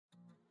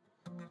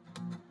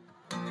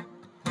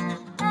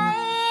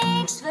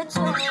Thanks for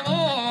tuning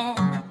in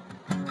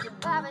to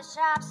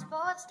Barbershop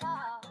Sports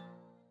Talk.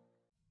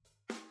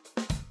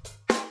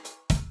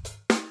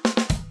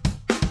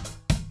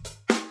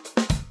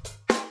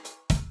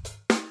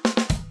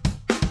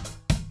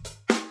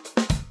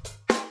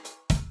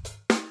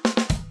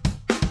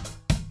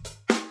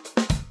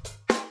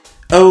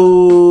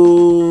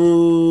 Oh,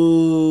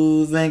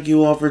 thank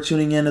you all for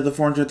tuning in to the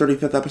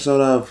 435th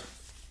episode of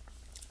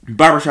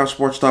Barbershop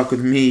Sports Talk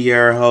with me,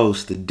 your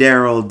host,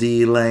 Daryl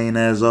D. Lane,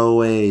 as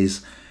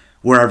always.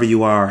 Wherever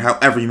you are,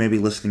 however you may be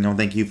listening, I want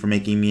to thank you for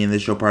making me and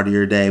this show part of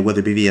your day, whether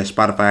it be via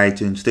Spotify,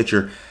 iTunes,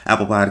 Stitcher,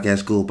 Apple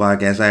Podcasts, Google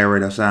Podcasts,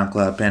 iHeartRadio,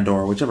 SoundCloud,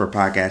 Pandora, whichever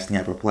podcasting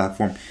app or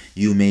platform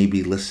you may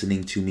be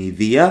listening to me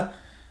via.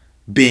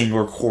 Being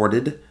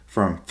recorded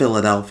from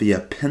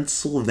Philadelphia,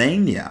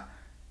 Pennsylvania,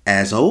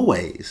 as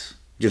always.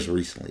 Just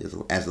recently,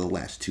 as of the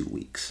last 2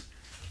 weeks.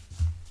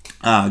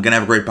 Gonna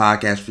have a great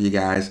podcast for you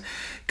guys.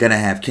 Gonna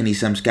have Kenny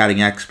Sim,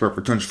 scouting expert for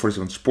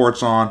 247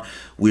 Sports on.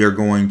 We are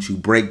going to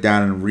break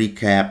down and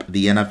recap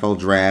the NFL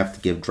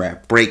draft, give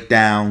draft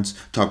breakdowns,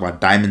 talk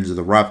about diamonds of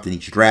the rough in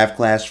each draft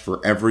class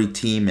for every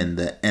team in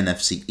the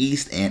NFC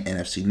East and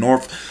NFC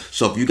North.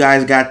 So if you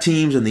guys got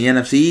teams in the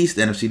NFC East,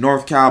 NFC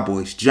North,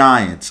 Cowboys,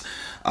 Giants,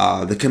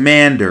 the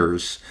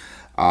Commanders,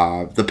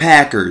 the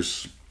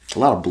Packers, a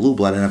lot of blue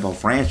blood NFL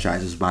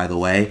franchises, by the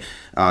way.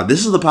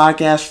 This is the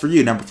podcast for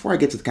you. Now, before I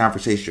get to the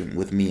conversation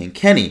with me and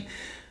Kenny,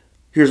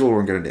 here's what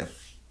we're going to do.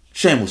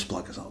 Shameless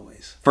plug, as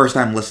always.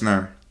 First-time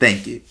listener,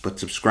 thank you. But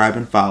subscribe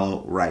and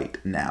follow right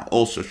now.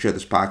 Also, share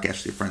this podcast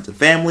with your friends and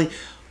family,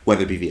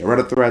 whether it be via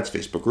Reddit threads,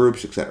 Facebook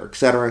groups, etc.,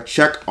 etc.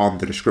 Check on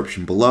the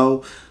description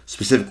below.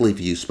 Specifically, if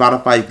you use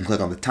Spotify, you can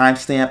click on the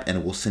timestamp, and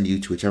it will send you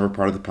to whichever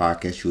part of the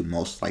podcast you would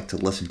most like to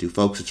listen to.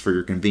 Folks, it's for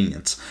your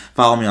convenience.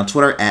 Follow me on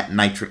Twitter at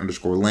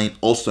 @nitrate_lane.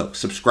 Also,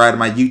 subscribe to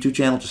my YouTube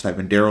channel. Just type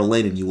in Daryl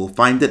Lane, and you will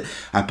find it.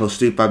 I post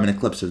 3 5-minute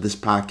clips of this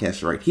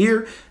podcast right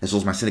here, as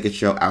well as my syndicate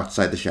show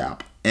Outside the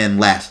Shop. And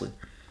lastly,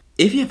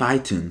 if you have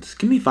iTunes,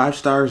 give me 5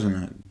 stars and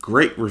a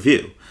great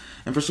review.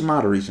 And for some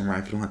odd reason, right,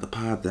 if you don't like the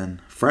pod, then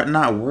fret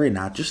not, worry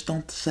not. Just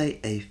don't say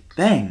a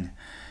thing.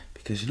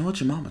 Because you know what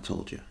your mama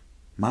told you.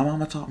 My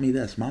mama taught me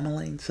this. Mama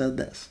Lane said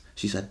this.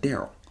 She said,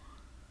 Daryl,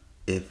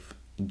 if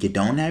you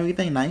don't have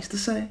anything nice to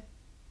say,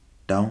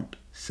 don't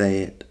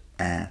say it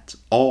at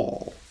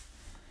all.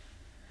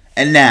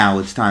 And now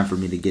it's time for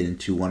me to get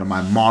into one of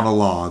my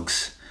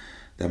monologues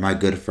that my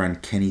good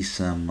friend Kenny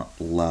Sim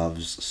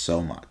loves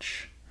so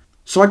much.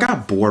 So I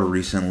got bored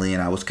recently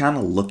and I was kind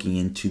of looking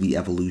into the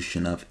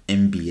evolution of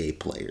NBA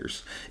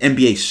players.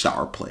 NBA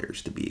star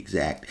players, to be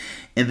exact.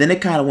 And then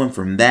it kind of went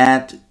from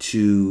that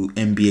to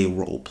NBA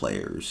role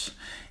players.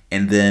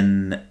 And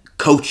then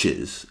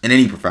coaches in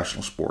any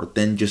professional sport.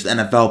 Then just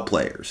NFL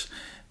players.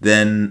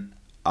 Then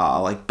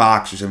like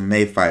boxers,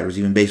 MMA fighters,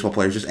 even baseball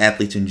players, just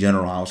athletes in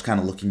general. I was kind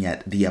of looking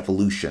at the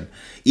evolution.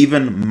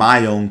 Even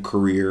my own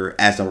career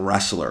as a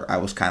wrestler, I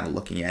was kind of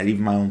looking at it.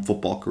 Even my own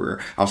football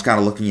career, I was kind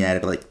of looking at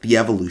it like the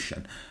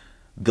evolution.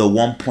 The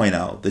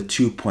 1.0, the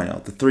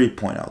 2.0, the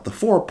 3.0, the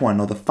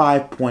 4.0, the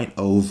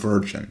 5.0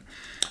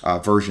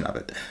 version of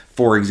it.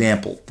 For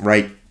example,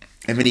 right?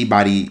 If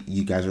anybody,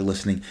 you guys are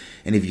listening,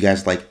 and if you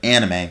guys like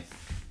anime,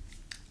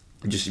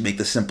 just make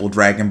the simple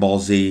Dragon Ball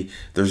Z.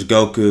 There's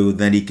Goku,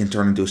 then he can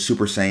turn into a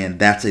Super Saiyan.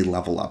 That's a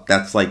level up.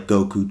 That's like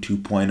Goku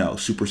 2.0.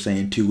 Super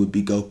Saiyan 2 would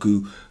be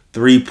Goku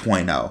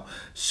 3.0.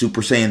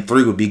 Super Saiyan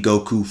 3 would be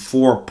Goku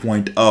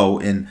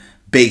 4.0. And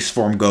base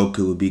form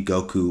Goku would be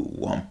Goku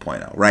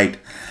 1.0, right?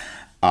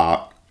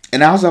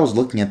 And as I was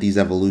looking at these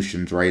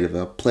evolutions, right, of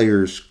a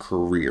player's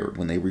career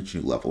when they reach a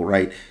new level,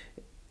 right?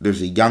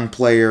 There's a young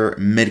player,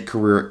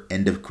 mid-career,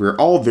 end of career,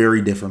 all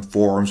very different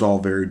forms, all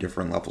very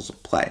different levels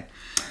of play.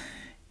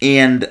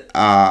 And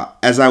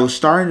as I was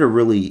starting to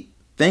really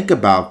think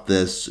about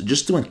this,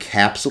 just to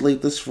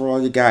encapsulate this for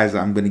all you guys,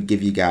 I'm going to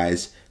give you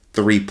guys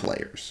 3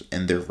 players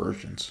and their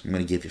versions. I'm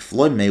going to give you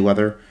Floyd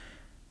Mayweather,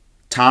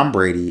 Tom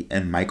Brady,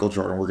 and Michael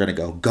Jordan. We're going to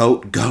go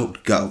GOAT,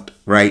 GOAT, GOAT,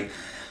 right?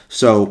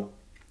 So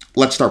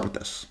let's start with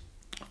this.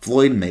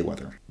 Floyd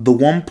Mayweather. The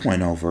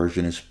 1.0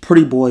 version is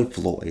Pretty Boy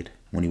Floyd.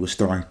 When he was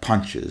throwing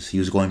punches, he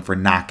was going for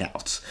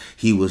knockouts.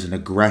 He was an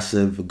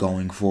aggressive,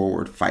 going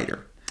forward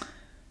fighter.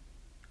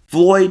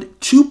 Floyd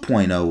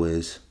 2.0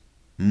 is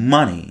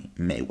Money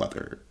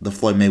Mayweather. The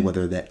Floyd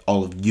Mayweather that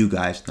all of you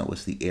guys know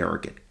as the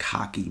arrogant,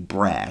 cocky,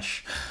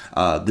 brash,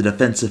 the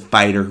defensive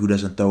fighter who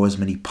doesn't throw as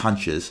many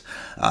punches.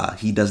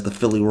 He does the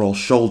Philly roll,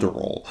 shoulder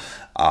roll,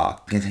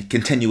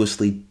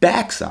 continuously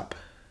backs up.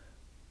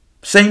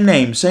 Same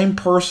name, same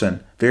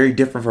person, very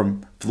different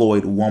from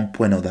Floyd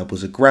 1.0 that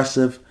was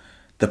aggressive,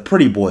 the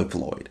pretty boy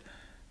Floyd.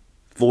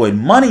 Floyd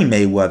Money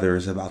Mayweather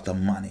is about the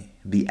money,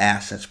 the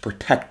assets,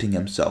 protecting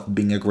himself,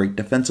 being a great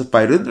defensive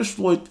fighter. And there's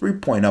Floyd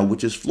 3.0,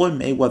 which is Floyd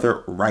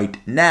Mayweather right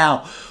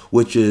now,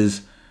 which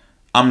is,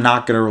 I'm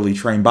not going to really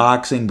train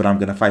boxing, but I'm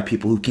going to fight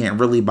people who can't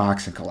really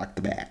box and collect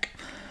the bag.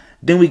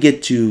 Then we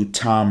get to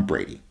Tom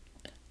Brady.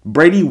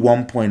 Brady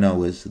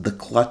 1.0 is the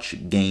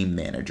clutch game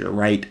manager,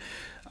 right?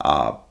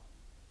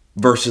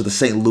 versus the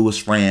St.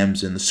 Louis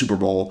Rams in the Super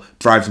Bowl,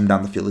 drives them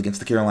down the field against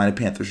the Carolina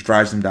Panthers,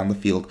 drives them down the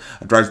field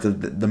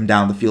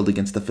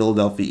against the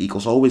Philadelphia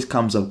Eagles, always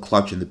comes up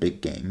clutch in the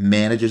big game,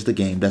 manages the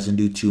game, doesn't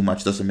do too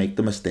much, doesn't make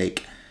the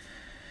mistake.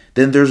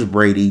 Then there's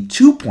Brady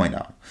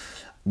 2.0,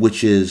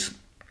 which is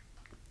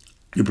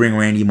you bring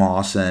Randy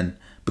Moss in,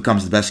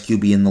 becomes the best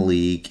QB in the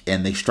league,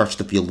 and they stretch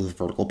the field with a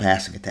vertical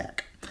passing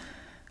attack.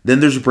 Then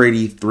there's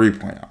Brady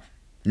 3.0.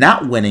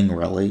 Not winning,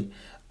 really,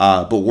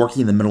 but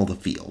working in the middle of the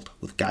field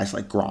with guys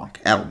like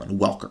Gronk, Edelman,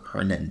 Welker,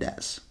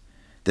 Hernandez.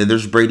 Then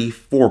there's Brady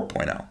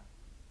 4.0.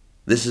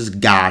 This is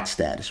God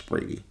status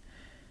Brady.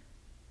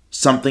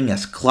 Something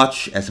as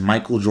clutch as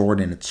Michael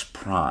Jordan in its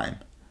prime.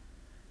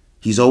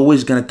 He's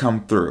always going to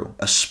come through.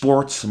 A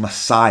sports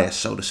messiah,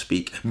 so to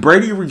speak.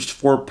 Brady reached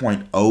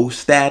 4.0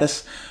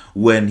 status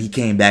when he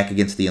came back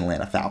against the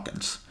Atlanta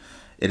Falcons.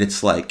 And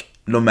it's like,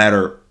 no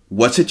matter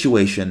what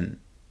situation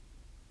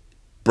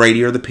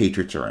Brady or the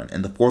Patriots are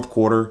in the fourth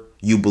quarter,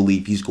 you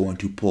believe he's going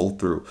to pull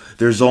through.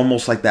 There's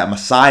almost like that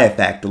messiah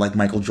factor like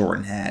Michael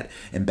Jordan had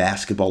in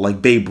basketball,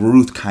 like Babe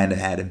Ruth kind of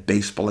had in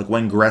baseball, like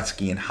Wayne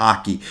Gretzky in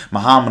hockey,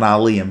 Muhammad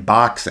Ali in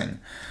boxing,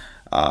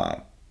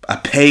 a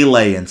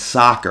Pele in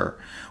soccer,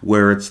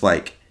 where it's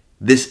like,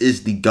 this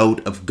is the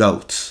GOAT of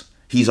GOATs.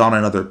 He's on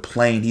another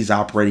plane. He's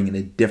operating in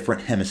a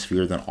different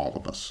hemisphere than all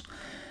of us.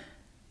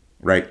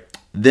 Right?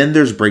 Then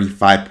there's Brady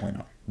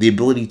 5.0. The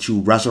ability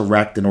to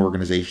resurrect an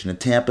organization in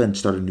Tampa and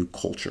start a new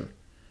culture.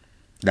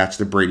 That's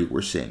the Brady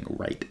we're seeing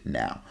right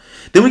now.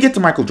 Then we get to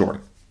Michael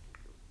Jordan.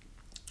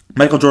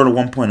 Michael Jordan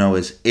 1.0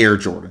 is Air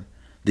Jordan.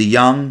 The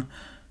young,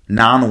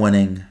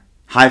 non-winning,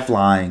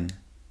 high-flying,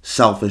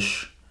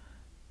 selfish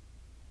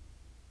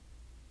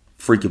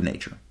freak of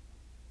nature.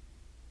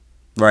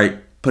 Right?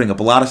 Putting up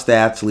a lot of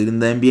stats, leading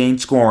the NBA in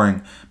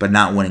scoring, but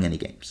not winning any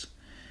games.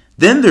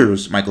 Then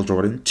there's Michael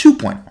Jordan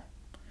 2.0.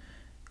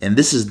 And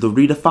this is the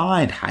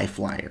redefined high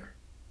flyer.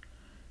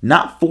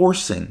 Not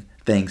forcing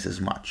things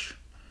as much.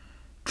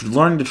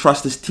 Learning to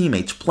trust his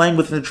teammates, playing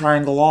within the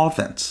triangle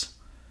offense.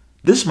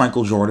 This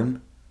Michael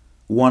Jordan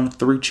won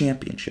 3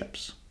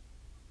 championships.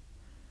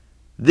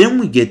 Then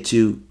we get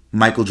to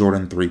Michael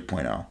Jordan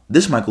 3.0.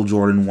 This Michael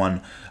Jordan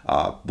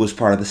was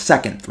part of the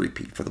second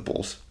three-peat for the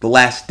Bulls. The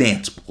Last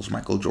Dance Bulls,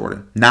 Michael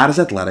Jordan. Not as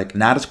athletic,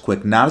 not as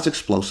quick, not as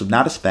explosive,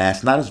 not as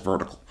fast, not as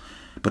vertical,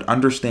 but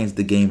understands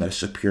the game at a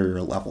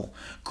superior level.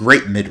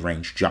 Great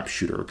mid-range jump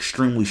shooter,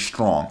 extremely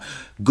strong,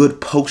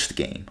 good post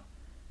game.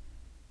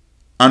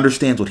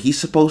 Understands what he's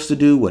supposed to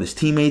do, what his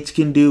teammates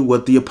can do,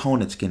 what the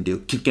opponents can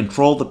do. Can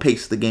control the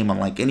pace of the game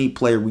unlike any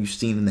player we've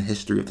seen in the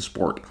history of the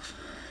sport.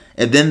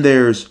 And then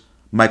there's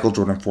Michael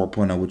Jordan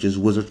 4.0, which is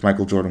Wizards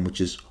Michael Jordan, which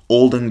is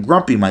old and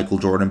grumpy Michael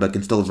Jordan, but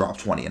can still drop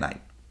 20 a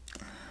night.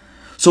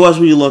 So as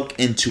we look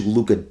into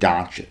Luka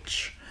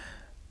Doncic,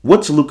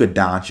 what's Luka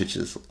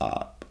Doncic's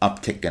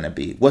uptick going to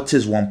be? What's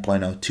his 1.0,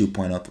 2.0,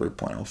 3.0,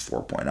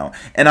 4.0?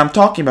 And I'm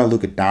talking about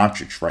Luka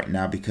Doncic right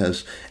now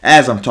because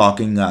as I'm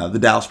talking, the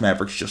Dallas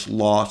Mavericks just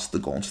lost the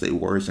Golden State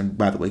Warriors. And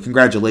by the way,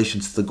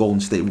 congratulations to the Golden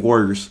State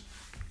Warriors.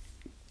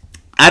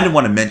 I didn't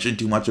want to mention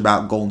too much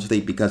about Golden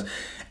State because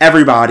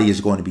everybody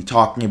is going to be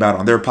talking about it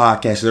on their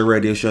podcast, their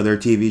radio show, their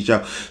TV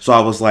show. So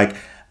I was like,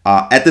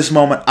 at this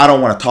moment, I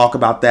don't want to talk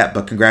about that,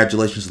 but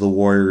congratulations to the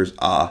Warriors.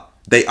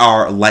 They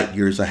are light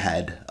years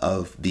ahead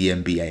of the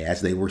NBA,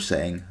 as they were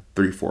saying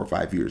 3, 4,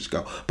 5 years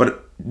ago.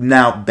 But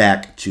now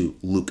back to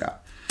Luka.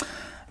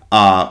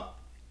 Top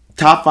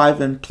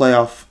 5 in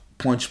playoff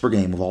points per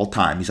game of all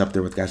time. He's up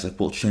there with guys like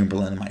Wilt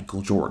Chamberlain and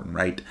Michael Jordan,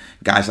 right?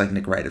 Guys like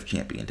Nick Wright have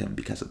championed him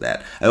because of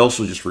that. I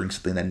also just read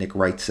something that Nick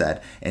Wright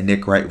said, and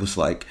Nick Wright was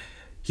like,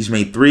 he's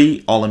made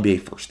 3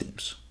 All-NBA first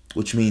teams,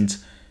 which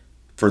means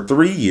for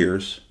 3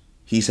 years,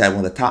 he's had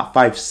one of the top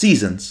 5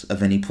 seasons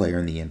of any player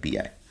in the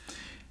NBA.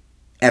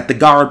 At the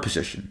guard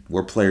position,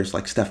 where players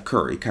like Steph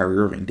Curry, Kyrie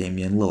Irving,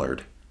 Damian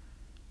Lillard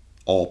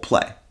all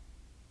play.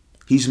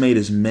 He's made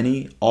as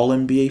many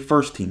All-NBA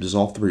first teams as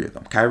all 3 of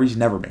them. Kyrie's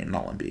never made an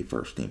All-NBA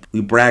first team. We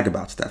brag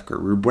about Steph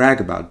Curry. We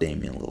brag about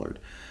Damian Lillard.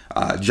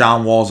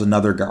 John Wall's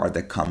another guard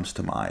that comes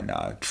to mind.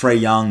 Trae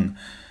Young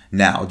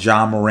now.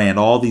 John Morant.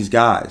 All these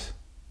guys.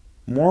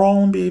 More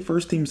All-NBA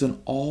first teams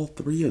than all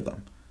 3 of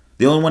them.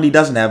 The only one he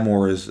doesn't have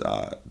more is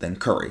than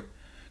Curry.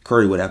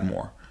 Curry would have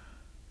more.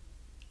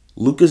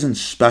 Luka's in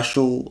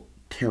special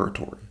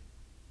territory,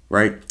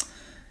 right?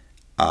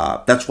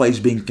 That's why he's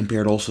being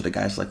compared also to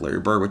guys like Larry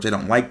Bird, which I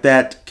don't like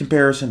that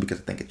comparison because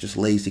I think it's just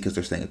lazy because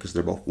they're saying it because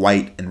they're both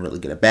white and really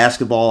good at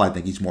basketball. I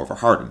think he's more of a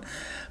Harden.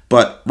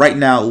 But right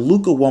now,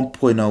 Luka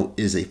 1.0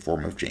 is a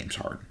form of James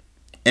Harden.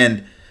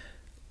 And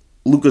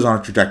Luka's on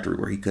a trajectory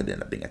where he could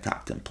end up being a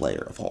top 10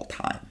 player of all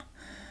time.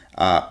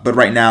 But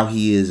right now,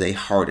 he is a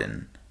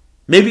Harden.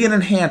 Maybe an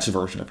enhanced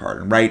version of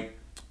Harden, right?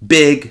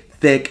 Big,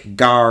 thick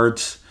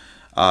guards.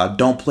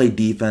 Don't play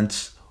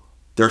defense.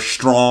 They're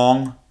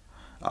strong.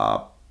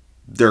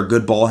 They're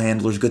good ball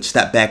handlers, good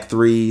step back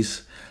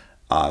threes.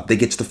 They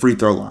get to the free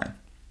throw line.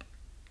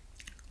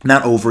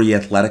 Not overly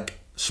athletic.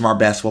 Smart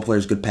basketball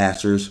players, good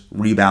passers,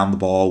 rebound the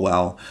ball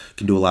well,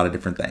 can do a lot of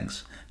different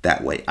things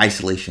that way.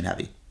 Isolation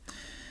heavy.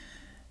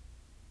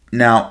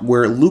 Now,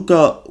 where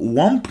Luka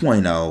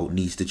 1.0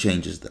 needs to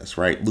change is this,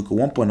 right? Luka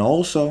 1.0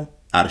 also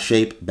out of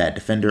shape, bad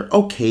defender,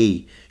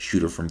 okay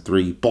shooter from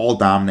three, ball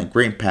dominant,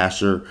 great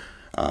passer,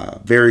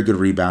 very good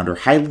rebounder,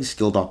 highly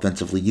skilled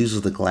offensively,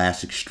 uses the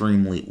glass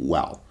extremely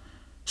well.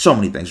 So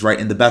many things, right?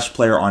 And the best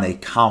player on a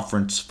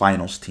conference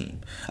finals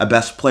team. A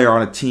best player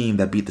on a team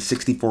that beat the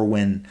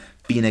 64-win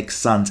Phoenix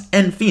Suns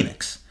in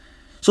Phoenix.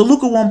 So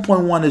Luka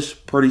 1.1 is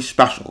pretty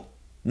special.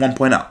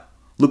 1.0.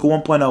 Luka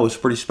 1.0 is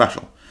pretty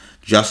special.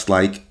 Just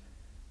like,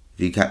 if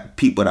you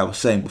repeat what I was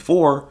saying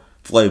before,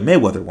 Floyd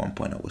Mayweather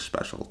 1.0 was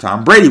special.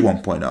 Tom Brady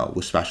 1.0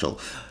 was special.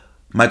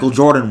 Michael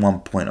Jordan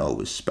 1.0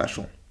 was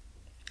special.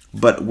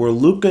 But where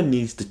Luka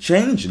needs to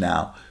change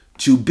now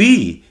to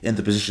be in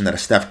the position that a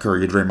Steph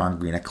Curry, a Draymond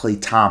Green, a Klay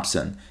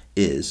Thompson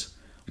is,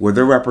 where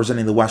they're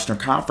representing the Western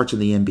Conference in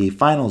the NBA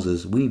Finals,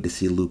 is we need to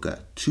see Luka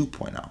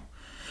 2.0.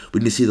 We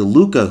need to see the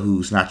Luka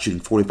who's not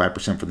shooting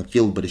 45% from the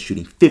field, but is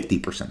shooting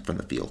 50% from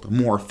the field,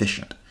 more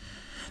efficient.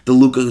 The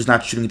Luka who's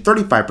not shooting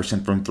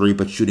 35% from three,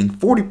 but shooting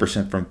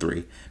 40% from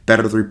three,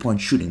 better three-point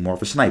shooting, more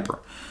of a sniper.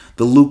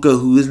 The Luka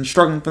who isn't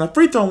struggling from the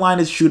free throw line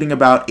is shooting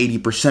about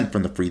 80%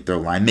 from the free throw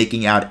line,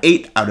 making out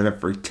 8 out of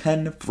every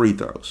 10 free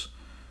throws.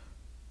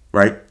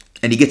 Right?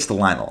 And he gets the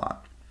line a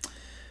lot.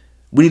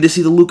 We need to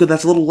see the Luka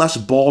that's a little less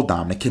ball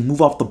dominant, can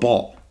move off the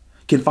ball,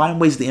 can find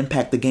ways to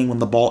impact the game when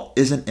the ball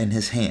isn't in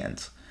his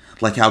hands,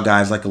 like how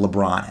guys like a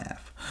LeBron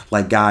have,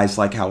 like guys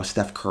like how a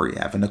Steph Curry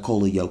have, and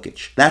Nikola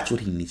Jokic. That's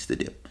what he needs to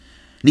do.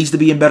 Needs to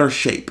be in better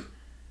shape.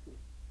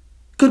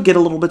 Could get a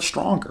little bit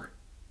stronger.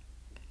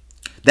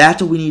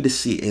 That's what we need to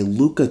see, a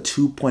Luka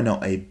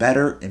 2.0, a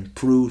better,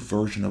 improved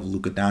version of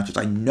Luka Doncic.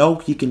 I know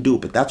he can do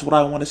it, but that's what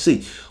I want to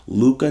see.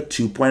 Luka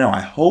 2.0.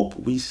 I hope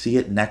we see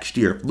it next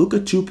year. If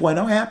Luka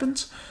 2.0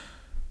 happens,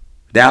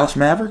 Dallas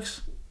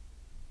Mavericks,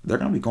 they're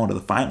going to be going to the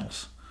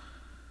finals.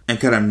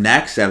 And kind of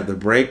next out of the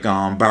break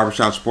on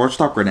Barbershop Sports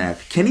Talk, we're going to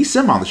have Kenny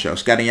Sim on the show,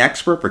 scouting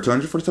expert for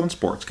 247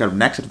 Sports. Kind of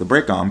next out of the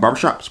break on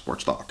Barbershop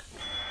Sports Talk.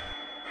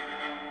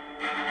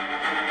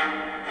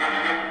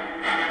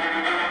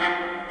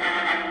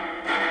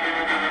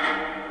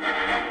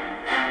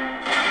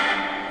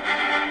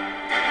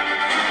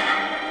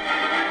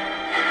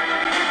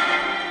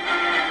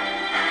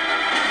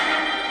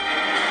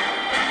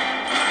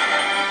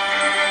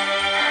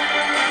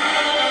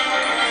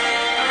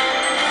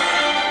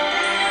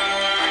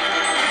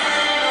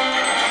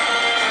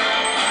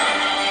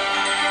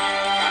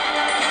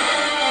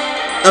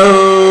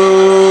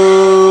 Oh,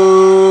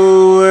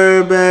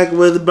 we're back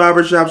with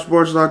Barbershop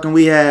Sports Talk, and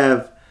we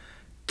have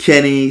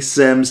Kenny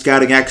Sim,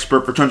 scouting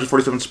expert for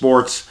 247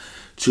 Sports,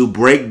 to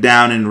break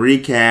down and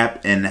recap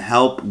and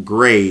help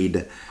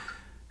grade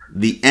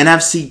the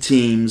NFC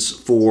teams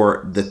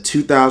for the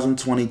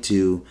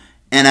 2022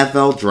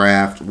 NFL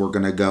Draft. We're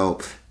going to go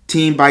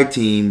team by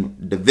team,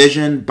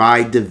 division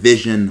by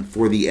division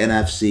for the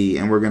NFC,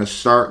 and we're going to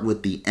start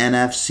with the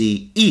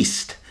NFC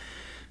East.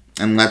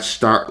 And let's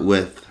start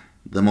with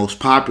the most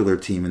popular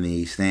team in the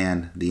East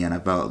and the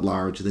NFL at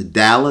large, the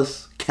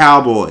Dallas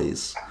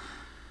Cowboys.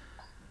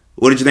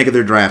 What did you think of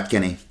their draft,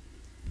 Kenny?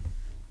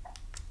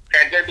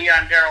 Yeah, good to be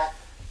on, Daryl.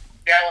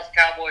 Dallas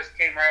Cowboys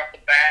came right off the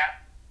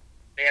bat.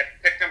 They had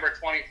pick number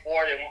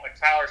 24. They went with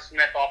Tyler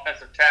Smith,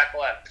 offensive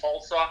tackle at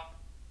Tulsa.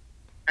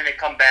 And they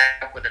come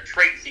back with a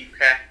Tracy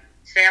pick.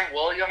 Sam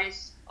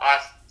Williams.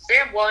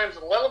 Sam Williams,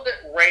 a little bit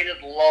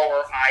rated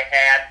lower, I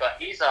had, but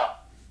he's a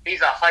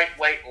height,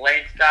 weight,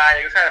 length guy.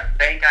 They were trying to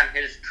bank on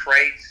his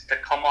traits to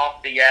come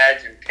off the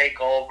edge and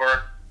take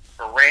over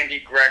for Randy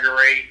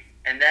Gregory.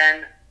 And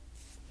then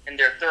in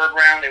their third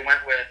round, they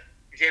went with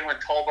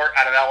Jalen Tolbert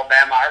out of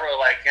Alabama. I really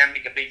like him. He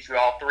can beat you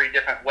all three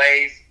different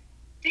ways.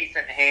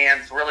 Decent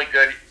hands, really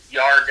good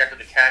yards after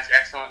the catch,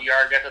 excellent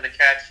yards after the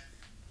catch.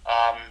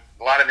 A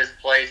lot of his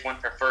plays went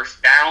for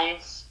first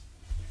downs.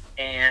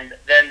 And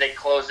then they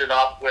closed it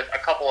up with a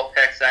couple of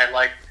picks I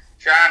liked.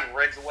 John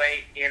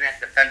Ridgeway in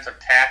at defensive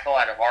tackle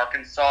out of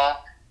Arkansas.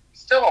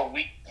 Still a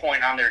weak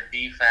point on their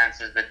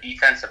defense is the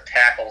defensive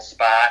tackle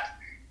spot.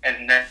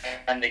 And then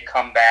they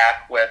come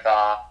back with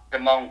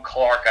Damone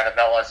Clark out of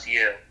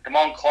LSU.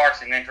 Damone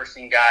Clark's an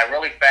interesting guy,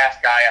 really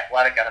fast guy,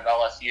 athletic out of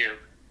LSU.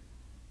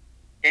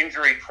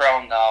 Injury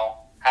prone though.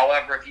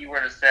 However, if you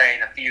were to say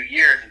in a few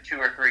years, in 2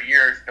 or 3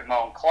 years,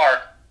 Damone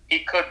Clark, he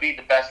could be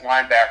the best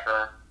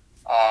linebacker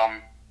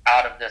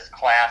out of this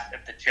class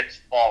if the chips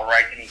fall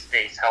right and he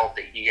stays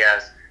healthy. He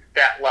has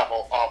that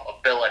level of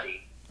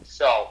ability.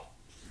 So,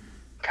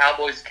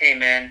 Cowboys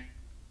came in.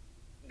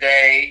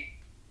 They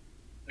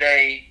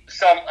addressed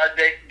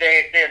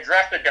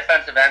the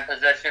defensive end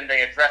position.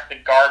 They addressed the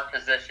guard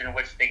position,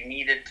 which they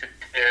needed to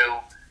do.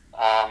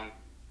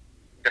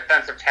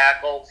 Defensive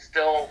tackle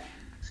still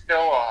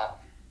a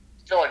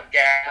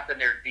gap in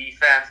their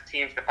defense.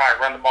 Teams could probably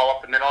run the ball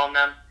up the middle on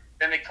them.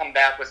 Then they come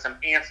back with some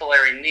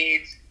ancillary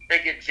needs.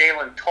 They get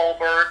Jalen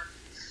Tolbert,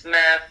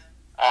 Smith,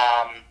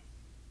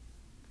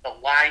 the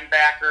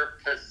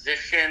linebacker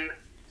position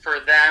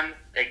for them.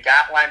 They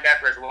got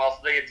linebacker as well,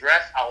 so they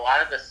addressed a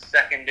lot of the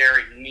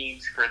secondary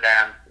needs for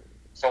them.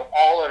 So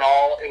all in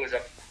all,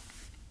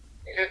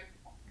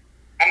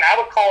 I mean, I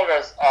would call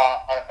it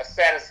a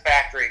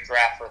satisfactory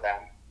draft for them.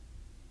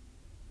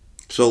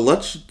 So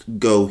let's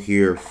go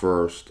here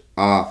first.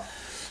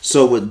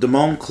 So with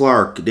Damian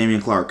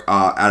Clark,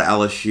 out of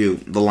LSU,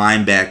 the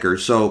linebacker.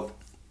 So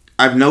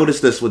I've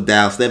noticed this with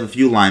Dallas. They have a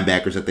few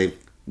linebackers that they've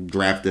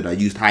drafted,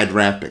 used high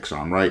draft picks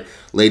on, right?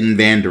 Leighton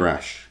Vander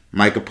Esch,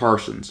 Micah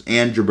Parsons,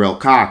 and Jabril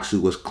Cox, who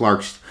was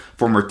Clark's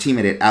former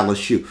teammate at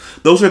LSU.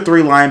 Those are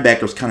three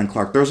linebackers, Ken and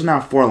Clark. Those are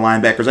now four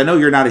linebackers. I know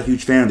you're not a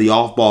huge fan of the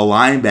off-ball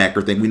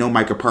linebacker thing. We know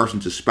Micah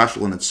Parsons is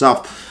special in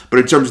itself. But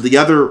in terms of the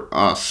other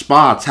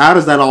spots, how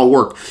does that all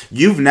work?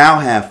 You've now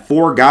have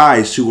four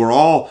guys who are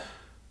all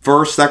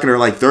first, second, or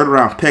like third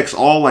round picks,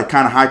 all like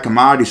kind of high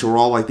commodities, who are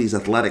all like these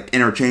athletic,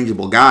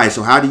 interchangeable guys.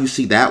 So how do you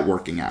see that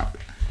working out?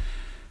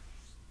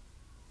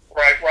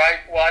 Right.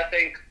 Well, I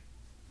think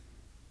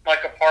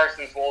Micah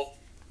Parsons will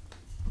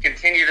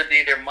continue to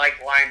be their Mike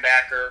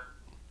linebacker.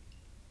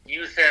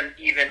 Use him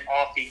even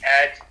off the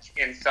edge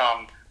in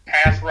some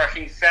pass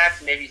rushing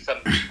sets, maybe some,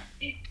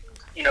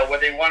 where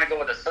they want to go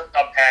with a sub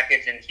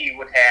package, and he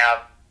would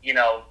have,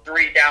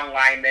 3 down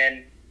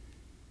linemen,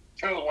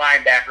 2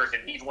 linebackers,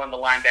 and he's one of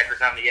the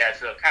linebackers on the edge.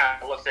 So it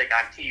kind of looks like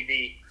on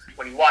TV,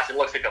 when you watch it,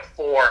 looks like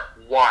a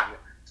 4-1.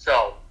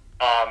 So,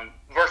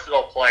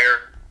 versatile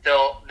player.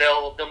 They'll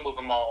move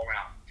him all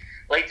around.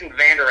 Leighton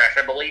Vander Esch,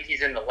 I believe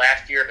he's in the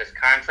last year of his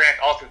contract,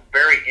 also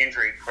very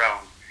injury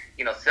prone.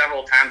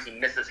 Several times he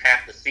misses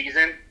half the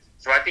season.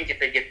 So I think if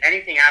they get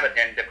anything out of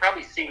him, they're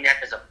probably seeing that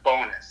as a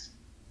bonus.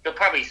 They'll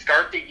probably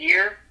start the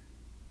year,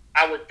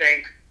 I would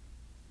think,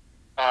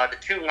 the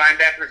 2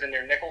 linebackers in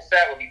their nickel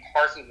set would be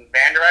Parsons and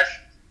Vander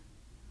Esch.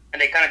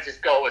 And they kind of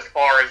just go as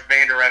far as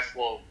Vander Esch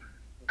will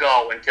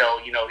go until,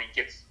 he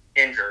gets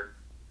injured.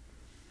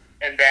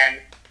 And then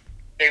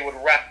they would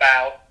rep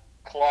out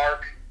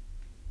Clark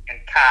and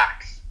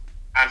Cox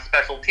on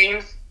special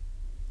teams.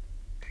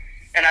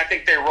 And I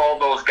think they roll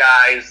those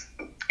guys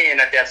in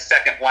at that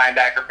second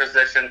linebacker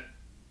position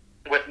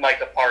with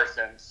Micah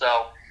Parsons.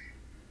 So,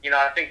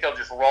 I think they'll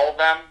just roll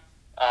them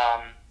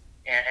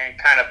and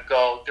kind of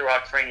go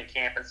throughout training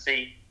camp and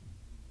see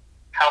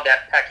how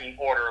that pecking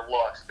order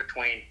looks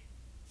between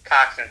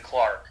Cox and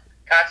Clark.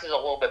 Cox is a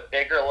little bit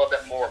bigger, a little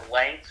bit more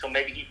length, so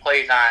maybe he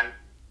plays on,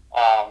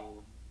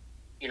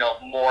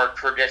 more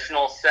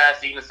traditional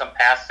sets, even some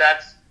pass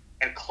sets.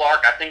 And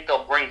Clark, I think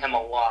they'll bring him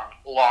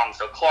along.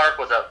 So Clark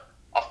was a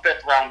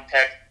 5th-round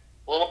pick,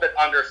 a little bit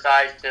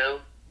undersized too.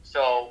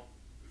 So,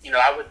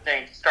 I would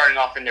think starting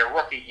off in their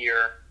rookie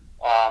year,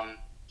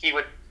 he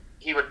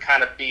would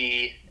kind of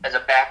be as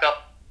a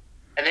backup,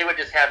 and they would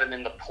just have him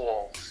in the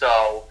pool.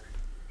 So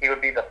he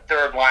would be the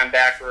 3rd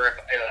linebacker.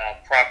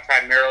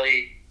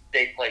 Primarily,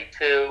 they play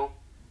 2,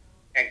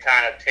 and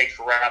kind of takes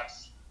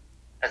reps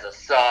as a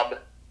sub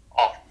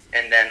off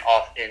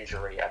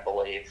injury, I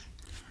believe.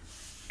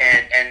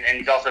 And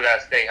he's also got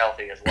to stay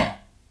healthy as well.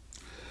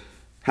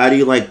 How do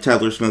you like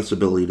Tyler Smith's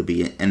ability to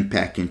be an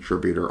impact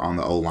contributor on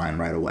the O-line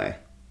right away?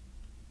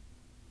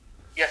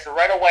 Yeah, so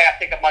right away I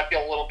think it might be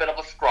a little bit of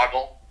a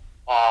struggle.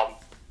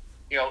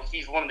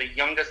 He's one of the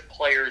youngest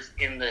players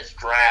in this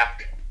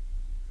draft.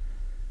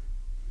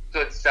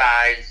 Good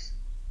size,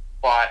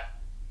 but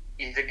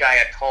he's a guy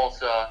at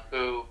Tulsa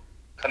who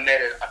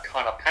committed a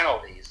ton of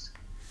penalties.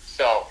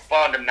 So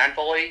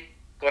fundamentally,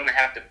 going to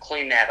have to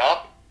clean that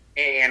up.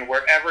 And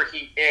wherever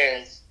he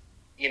is,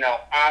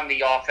 on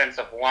the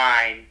offensive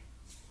line,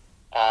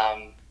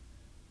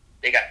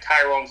 they got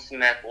Tyrone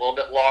Smith, a little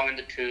bit long in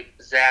the tooth,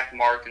 Zach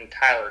Martin,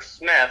 Tyler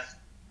Smith.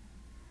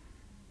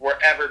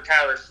 Wherever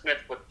Tyler Smith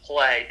would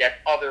play, that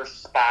other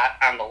spot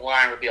on the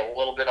line would be a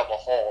little bit of a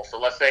hole. So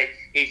let's say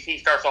he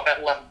starts off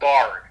at left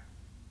guard,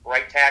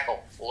 right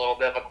tackle, a little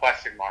bit of a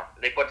question mark.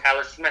 They put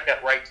Tyler Smith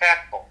at right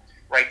tackle.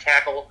 Right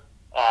tackle,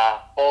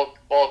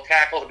 both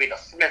tackles would be the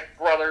Smith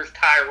brothers,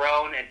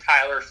 Tyrone and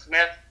Tyler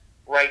Smith.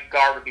 Right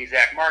guard would be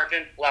Zach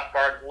Martin. Left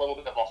guard, a little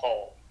bit of a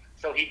hole.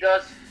 So he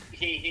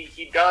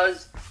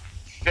does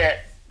fit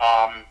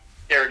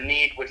their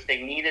need, which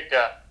they needed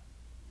to,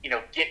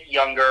 get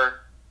younger,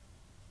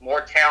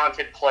 more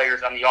talented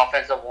players on the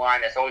offensive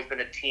line. That's always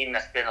been a team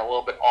that's been a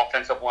little bit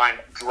offensive line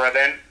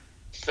driven.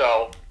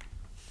 So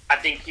I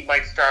think he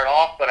might start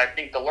off, but I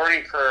think the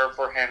learning curve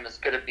for him is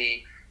going to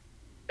be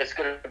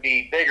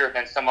bigger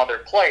than some other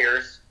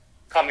players,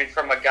 coming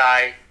from a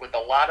guy with a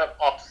lot of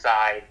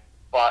upside,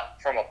 but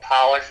from a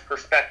polished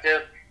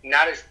perspective,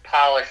 not as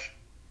polished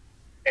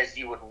as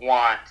you would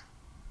want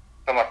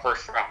from a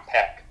first-round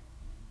pick.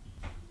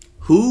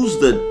 Who's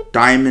the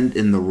diamond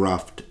in the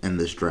rough in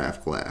this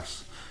draft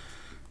class?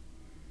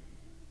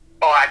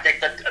 Oh, I think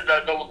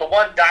the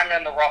one diamond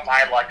in the rough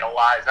I like a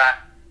lot is that.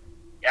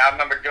 Yeah, I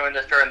remember doing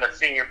this during the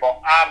Senior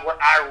Bowl.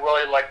 I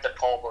really like the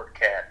Tolbert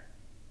kid,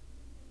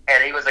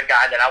 and he was a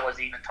guy that I was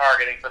even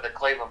targeting for the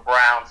Cleveland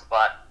Browns.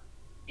 But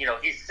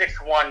he's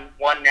 6'1",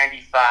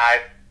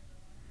 195,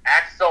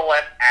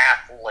 excellent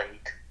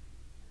athlete,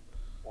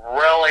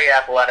 really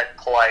athletic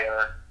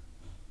player.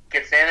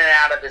 Gets in and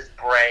out of his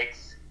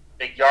breaks,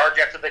 the yards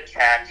after the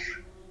catch.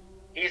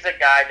 He's a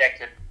guy that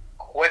could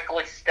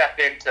quickly step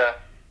into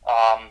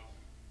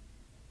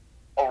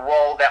a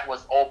role that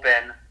was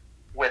open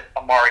with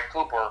Amari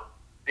Cooper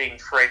being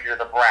traded to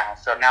the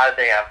Browns. So now that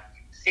they have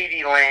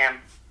CeeDee Lamb,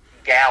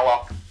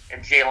 Gallup,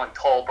 and Jalen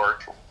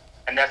Tolbert,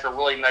 and that's a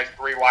really nice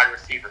 3 wide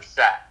receiver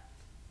set.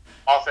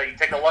 Also, you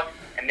take a look,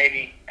 and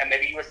maybe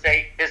you would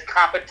say his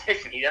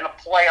competition. He didn't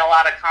play a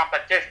lot of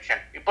competition.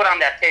 You put on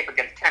that tape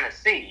against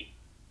Tennessee,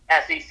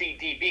 SEC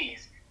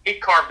DBs. He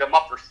carved them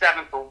up for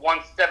 7 for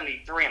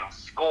 173 and a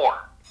score.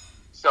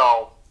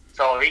 So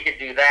he could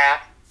do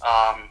that.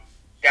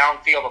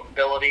 Downfield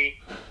ability,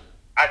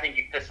 I think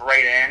he fits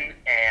right in,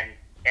 and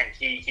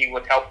he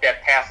would help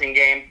that passing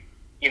game.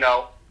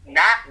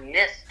 Not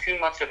miss too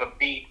much of a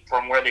beat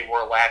from where they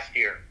were last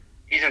year.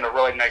 He's in a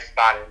really nice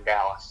spot in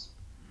Dallas.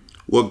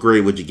 What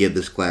grade would you give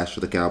this class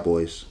for the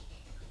Cowboys?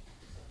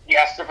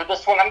 Yeah, so for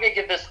this one, I'm gonna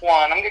give this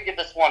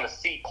one a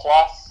C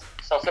plus.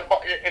 So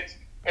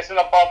it's an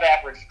above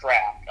average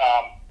draft.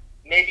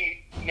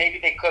 Maybe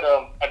they could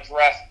have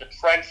addressed the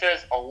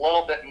trenches a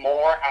little bit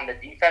more on the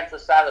defensive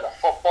side of the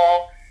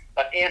football,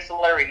 but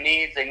ancillary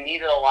needs. They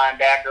needed a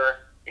linebacker.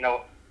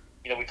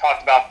 We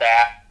talked about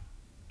that.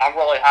 I'm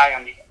really high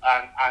on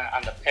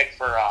the pick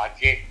for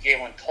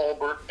Jalen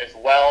Tolbert as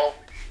well.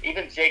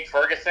 Even Jake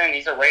Ferguson,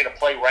 he's ready to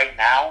play right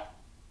now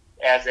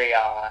as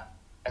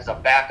a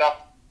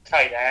backup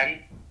tight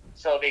end.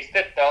 So they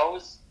fit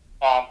those.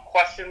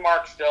 Question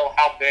mark still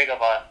how big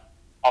of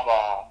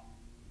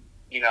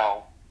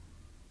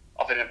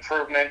an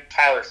improvement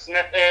Tyler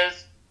Smith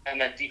is,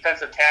 and the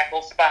defensive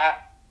tackle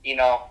spot.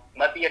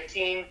 Might be a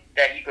team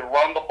that you could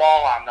run the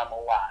ball on them a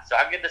lot. So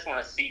I'd give this one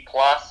a C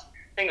plus.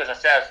 I think it was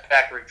a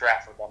satisfactory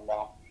draft for them,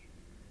 though.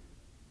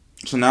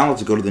 So now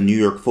let's go to the New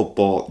York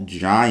Football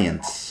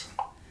Giants.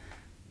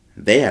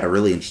 They had a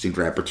really interesting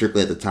draft,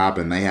 particularly at the top,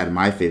 and they had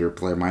my favorite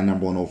player, my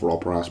number 1 overall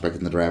prospect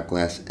in the draft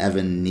class,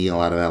 Evan Neal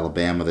out of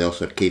Alabama. They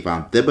also had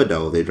Kayvon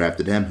Thibodeau. They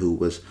drafted him, who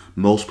was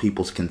most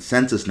people's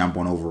consensus number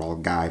 1 overall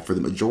guy for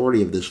the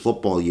majority of this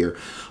football year.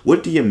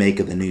 What do you make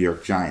of the New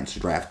York Giants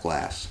draft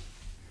class?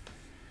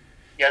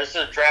 Yeah, this is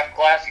a draft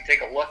class. You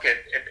take a look at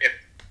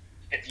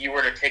if you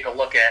were to take a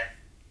look at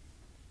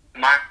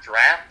mock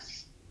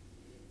drafts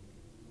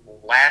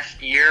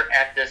last year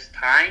at this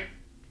time,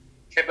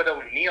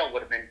 Thibodeau and Neal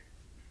would have been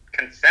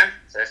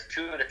consensus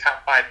 2 of the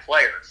top 5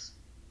 players.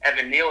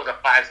 Evan Neal was a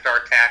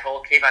 5-star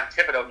tackle. Kayvon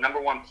Thibodeau, number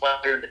 1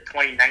 player in the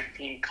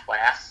 2019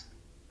 class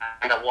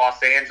out of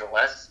Los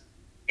Angeles.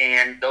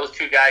 And those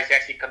 2 guys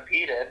actually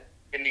competed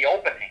in the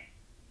opening.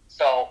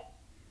 So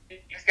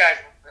these guys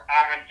were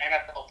on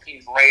NFL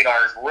teams'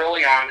 radars,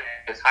 really on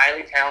as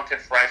highly talented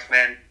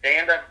freshmen. They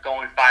ended up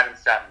going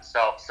 5-7.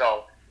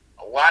 So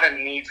a lot of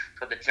needs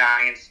for the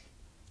Giants.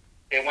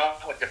 They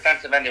went with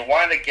defensive end. They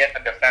wanted to get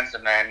a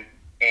defensive end,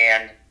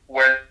 and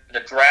where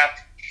the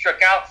draft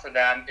shook out for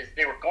them is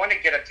they were going to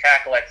get a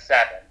tackle at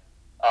 7,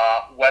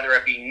 whether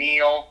it be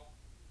Neal,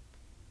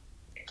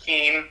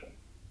 Keene,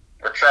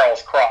 or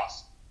Charles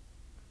Cross.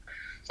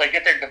 So they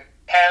get the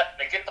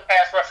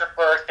pass rusher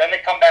first, then they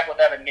come back with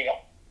Evan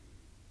Neal.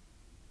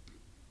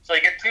 So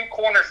you get 2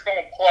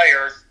 cornerstone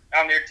players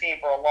on their team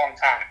for a long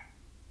time.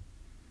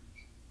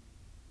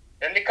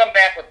 Then they come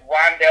back with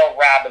Rondell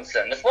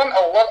Robinson. This one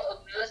a little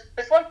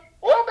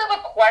bit of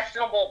a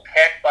questionable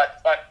pick,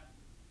 but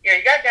you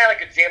got a guy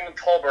like a Jalen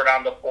Tolbert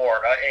on the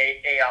board,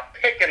 a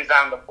Pickens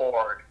on the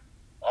board,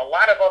 a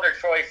lot of other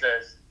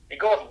choices. They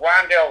go with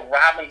Rondell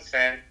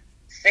Robinson,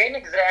 same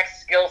exact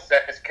skill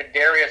set as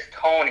Kadarius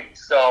Toney.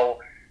 So,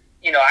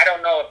 I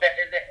don't know if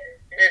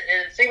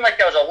it seemed like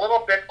that was a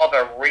little bit of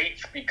a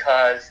reach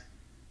because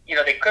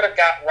they could have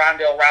got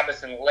Rondell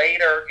Robinson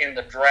later in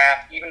the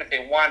draft, even if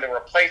they wanted to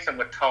replace him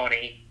with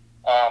Toney.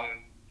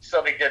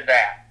 So they did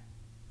that.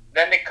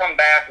 Then they come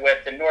back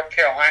with the North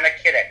Carolina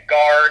kid at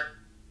guard.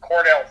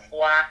 Cordell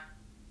Flott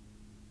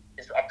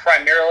is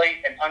primarily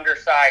an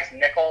undersized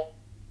nickel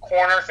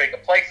corner, so he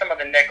could play some of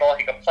the nickel.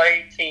 He could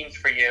play teams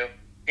for you.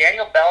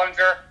 Daniel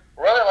Bellinger,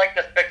 really like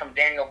this pick from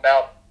Daniel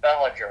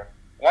Bellinger.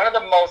 One of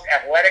the most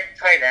athletic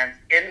tight ends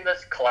in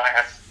this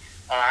class.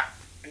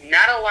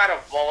 Not a lot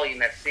of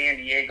volume at San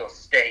Diego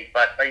State,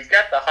 but he's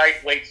got the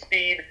height, weight,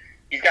 speed.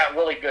 He's got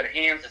really good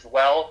hands as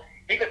well.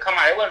 He could come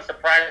out. It wouldn't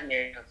surprise me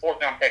if the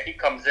 4th round pick, he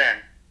comes in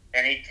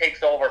and he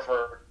takes over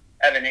for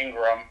Evan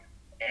Ingram,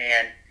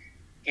 and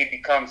he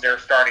becomes their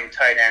starting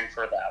tight end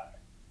for them.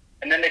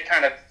 And then they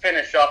kind of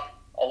finish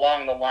up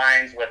along the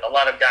lines with a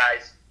lot of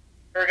guys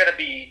who are going to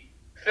be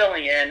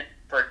filling in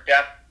for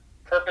depth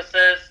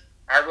purposes.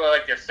 I really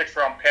like their 6th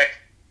round pick,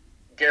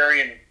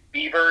 Darian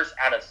Beavers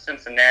out of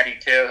Cincinnati,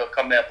 too. He'll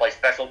come in and play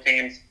special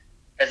teams.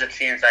 Has a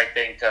chance, I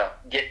think, to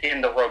get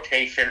in the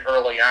rotation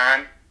early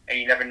on. And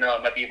you never know,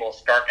 he might be able to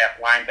start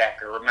at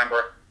linebacker.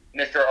 Remember,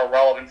 Mr.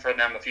 Irrelevant for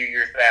them a few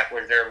years back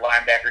was their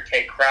linebacker,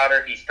 Tate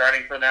Crowder. He's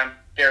starting for them.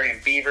 Darian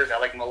Beavers, I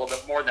like him a little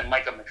bit more than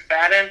Micah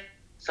McFadden.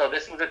 So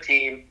this was a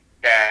team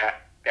that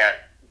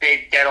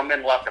Dave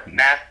Gettleman left the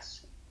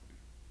Mets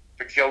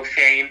for Joe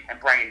Shane and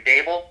Brian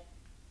Dable.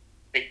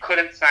 They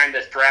couldn't sign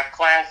this draft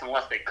class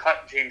unless they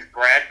cut James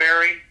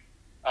Bradbury.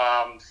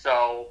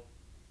 So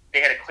they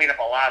had to clean up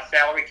a lot of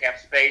salary cap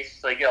space.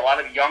 So they get a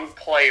lot of young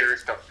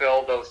players to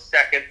fill those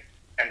second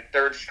and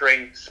third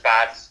string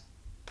spots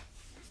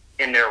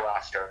in their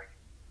roster.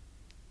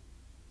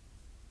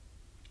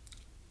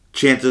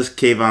 Chances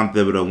Kayvon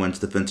Thibodeau wins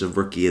Defensive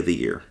Rookie of the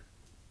Year.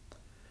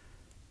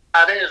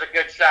 I think it's a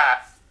good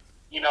shot.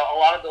 A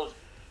lot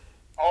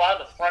of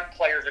the front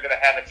players are going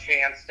to have a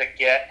chance to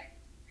get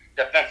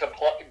the Defensive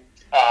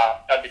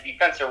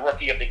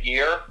Rookie of the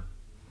Year.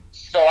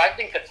 So I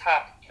think the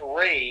top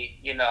three,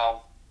 I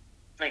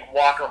think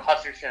Walker,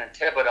 Hutchinson, and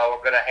Thibodeau are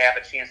going to have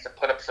a chance to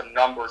put up some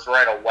numbers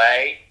right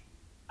away.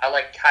 I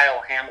like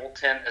Kyle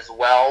Hamilton as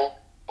well,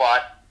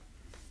 but,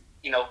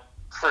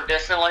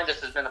 traditionally this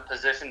has been a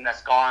position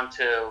that's gone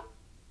to,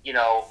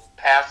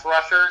 pass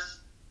rushers,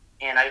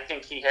 and I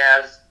think he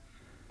has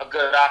a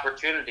good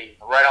opportunity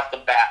right off the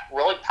bat.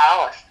 Really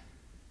polished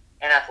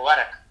and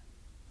athletic.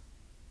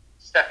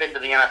 Step into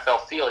the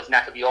NFL field, he's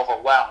not going to be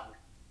overwhelmed.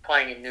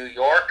 Playing in New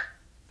York,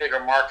 bigger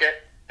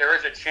market, there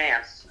is a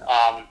chance.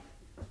 I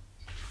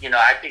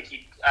think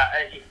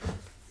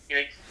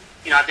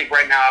I think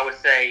right now I would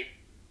say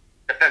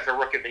Defensive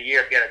Rookie of the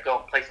Year. If you had to go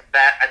and place a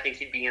bet, I think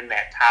he'd be in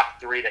that top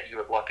three that you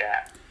would look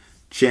at.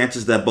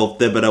 Chances that both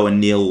Thibodeau and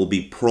Neal will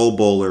be Pro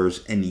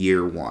Bowlers in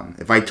year one.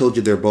 If I told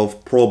you they're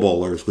both Pro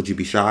Bowlers, would you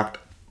be shocked?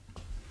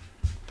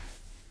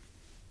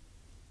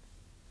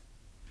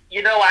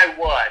 I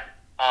would.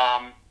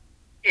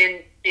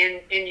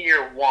 In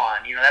year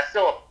one, that's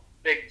still a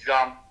big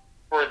jump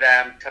for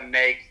them to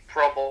make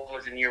Pro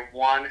Bowlers in year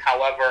one.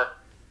 However,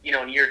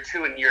 in year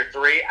two and year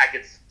three, I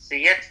could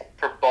see it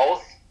for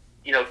both.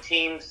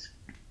 Teams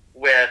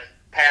with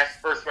past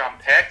first round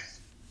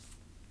picks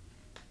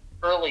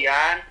early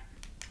on.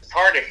 It's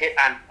hard to hit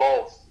on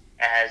both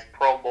as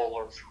Pro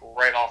Bowlers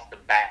right off the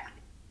bat.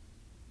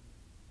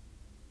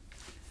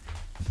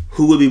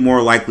 Who would be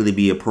more likely to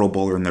be a Pro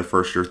Bowler in their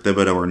first year,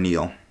 Thibodeau or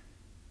Neal?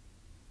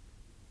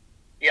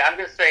 Yeah, I'm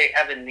going to say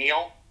Evan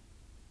Neal.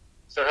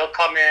 So he'll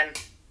come in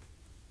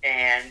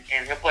and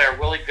he'll play a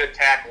really good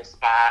tackle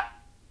spot.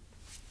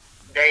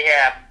 They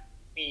have,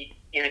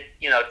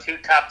 two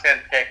top 10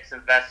 picks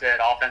invested at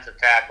offensive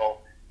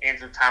tackle,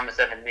 Andrew Thomas,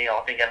 Evan Neal.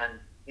 I think Evan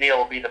Neal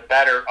will be the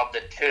better of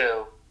the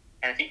two.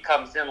 And if he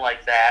comes in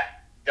like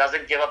that,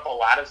 doesn't give up a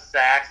lot of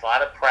sacks, a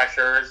lot of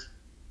pressures,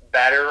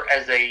 better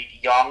as a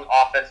young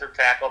offensive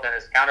tackle than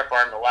his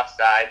counterpart on the left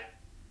side.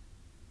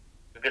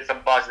 He'll get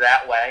some buzz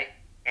that way.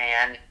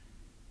 And,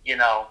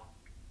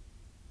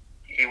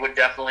 he would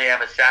definitely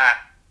have a shot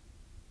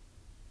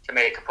to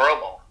make a Pro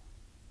Bowl.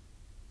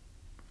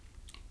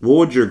 What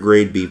would your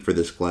grade be for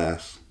this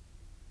class?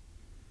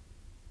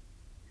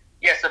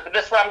 Yeah, so for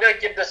this one, I'm going to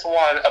give this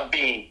one a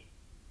B.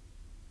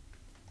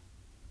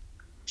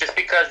 Just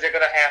because they're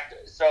going to have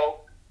to,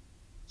 so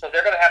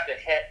they're going to have to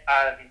hit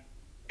on,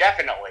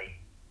 definitely,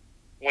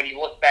 when you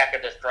look back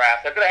at this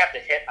draft, they're going to have to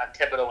hit on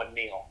Thibodeau and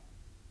Neal.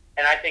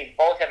 And I think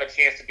both have a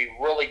chance to be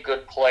really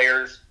good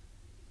players,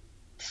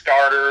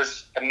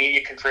 starters,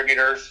 immediate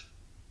contributors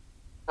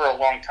for a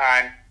long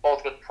time,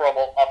 both with Pro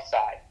Bowl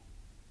upside.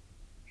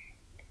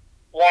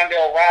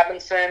 Wan'Dale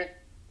Robinson,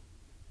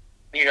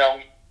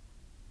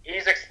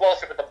 he's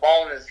explosive with the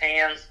ball in his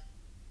hands.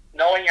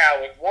 Knowing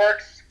how it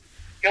works,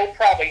 he'll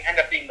probably end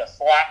up being the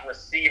slot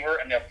receiver,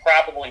 and they'll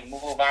probably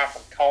move on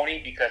from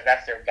Tony because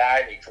that's their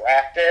guy they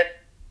drafted.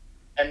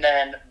 And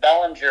then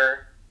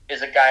Bellinger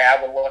is a guy I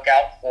would look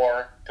out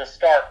for to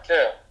start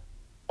too.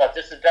 But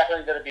this is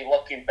definitely going to be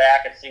looking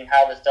back and seeing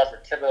how this does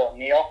with Thibodeau and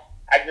Neal.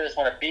 I give this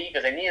one a B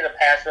because they needed a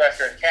pass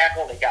rusher and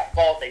tackle. They got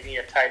both. They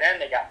needed a tight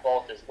end. They got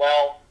both as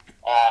well.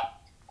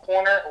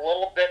 Corner, a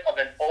little bit of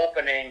an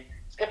opening.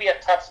 It's going to be a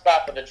tough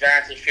spot for the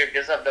Giants this year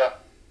because of the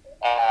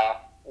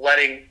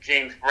letting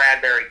James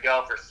Bradbury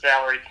go for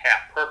salary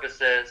cap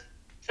purposes.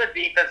 It's a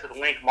defense with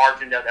Link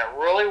Martindale that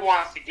really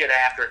wants to get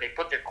after it. They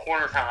put their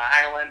corners on the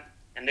island,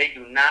 and they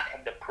do not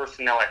have the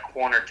personnel at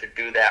corner to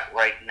do that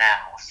right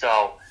now.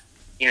 So,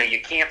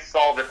 you can't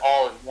solve it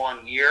all in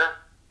 1 year,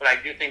 but I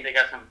do think they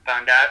got some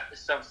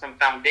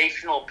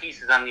foundational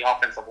pieces on the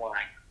offensive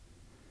line.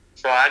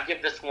 So I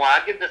give this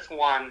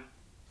one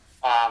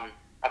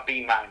a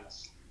B-.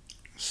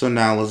 So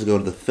now let's go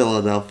to the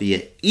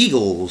Philadelphia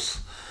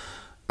Eagles.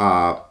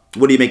 What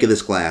do you make of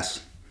this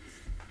class?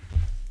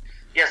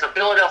 Yeah, so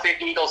Philadelphia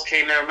Eagles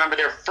came in. Remember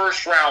their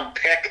first-round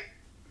pick.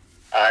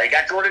 They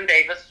got Jordan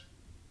Davis.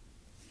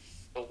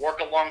 They'll work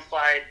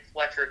alongside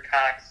Fletcher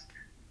Cox.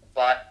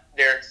 But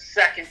their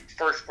second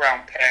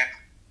first-round pick,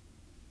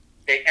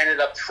 they ended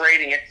up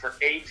trading it for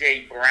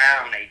A.J.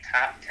 Brown, a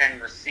top 10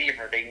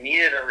 receiver. They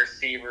needed a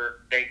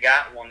receiver. They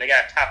got one. They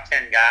got a top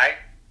 10 guy.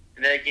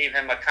 And then they gave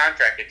him a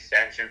contract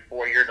extension,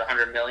 4 years,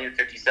 $100 million,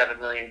 $57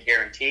 million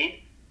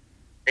guaranteed.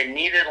 They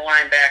needed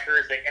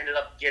linebackers. They ended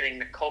up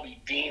getting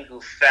Nakobe Dean, who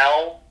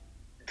fell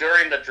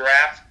during the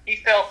draft. He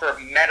fell for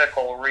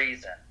medical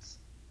reasons.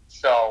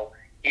 So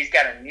he's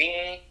got a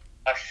knee,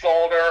 a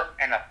shoulder,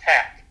 and a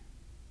pec.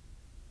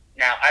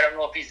 Now, I don't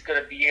know if he's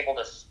going to be able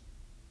to,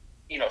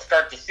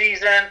 start the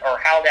season or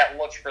how that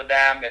looks for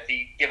them if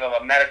you give him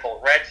a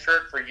medical red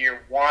shirt for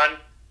year one.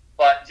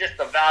 But just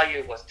the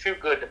value was too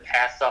good to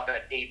pass up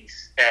at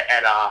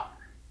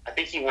I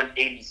think he went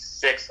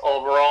 86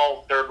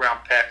 overall, third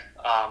round pick.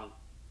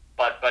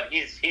 But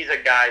he's a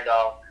guy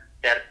though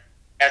that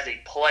as a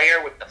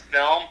player with the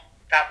film,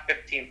 top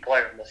 15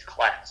 player in this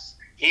class.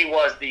 He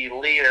was the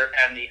leader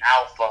and the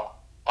alpha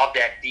of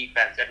that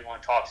defense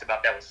everyone talks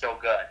about that was so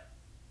good.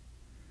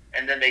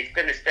 And then they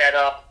finished that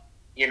up,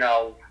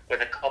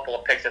 with a couple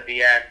of picks at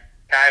the end.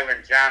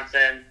 Kyron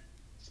Johnson,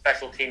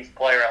 special teams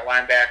player at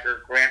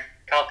linebacker. Grant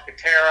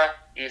Calcaterra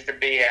used to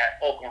be at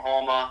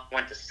Oklahoma,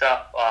 went to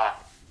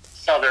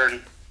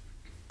Southern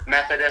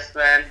Methodist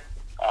then,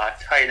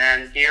 tight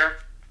end here.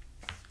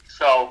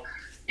 So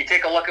you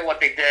take a look at what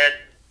they did.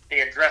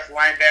 They addressed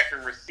linebacker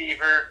and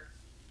receiver.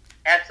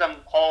 Had some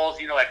holes,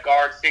 at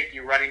guard, safety,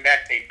 running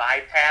back, they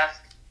bypassed.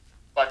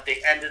 But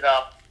they ended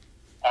up,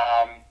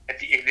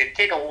 if you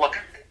take a look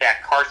at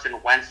that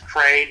Carson Wentz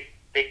trade,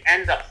 they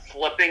end up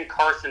flipping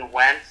Carson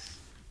Wentz.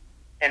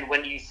 And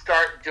when you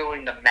start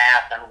doing the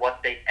math on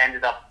what they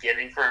ended up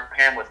getting for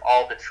him with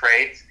all the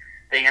trades,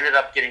 they ended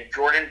up getting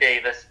Jordan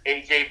Davis,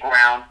 A.J.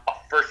 Brown, a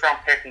first-round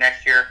pick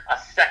next year, a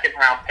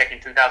second-round pick in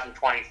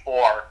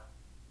 2024.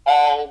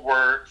 All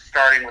were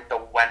starting with the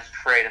Wentz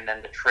trade and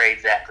then the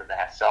trades after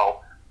that.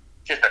 So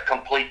just a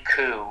complete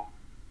coup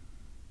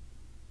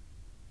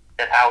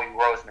that Howie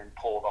Roseman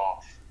pulled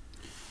off.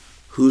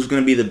 Who's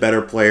going to be the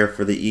better player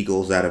for the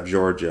Eagles out of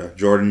Georgia,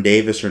 Jordan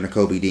Davis or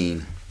Nakobe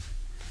Dean?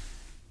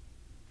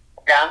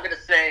 Yeah, I'm gonna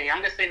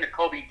say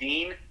Nakobe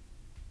Dean.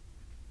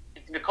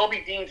 If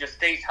Nakobe Dean just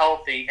stays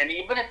healthy, and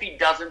even if he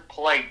doesn't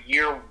play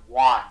year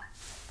one, I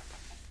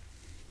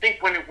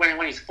think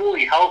when he's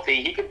fully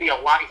healthy, he could be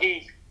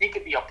he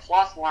could be a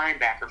plus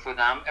linebacker for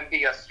them and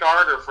be a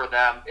starter for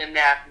them in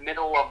that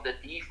middle of the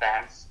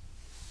defense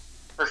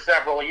for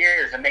several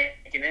years and make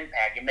an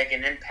impact. And make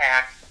an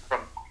impact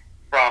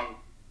from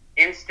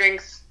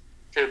instincts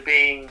to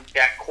being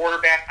that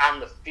quarterback on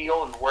the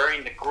field and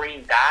wearing the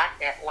green dot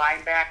at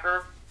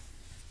linebacker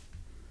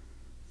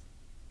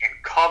and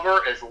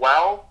cover as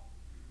well.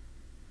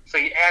 So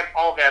you add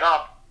all that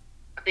up,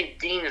 I think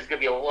Dean is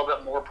going to be a little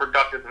bit more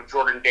productive than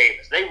Jordan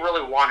Davis. They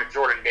really wanted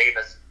Jordan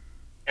Davis,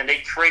 and they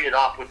traded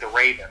off with the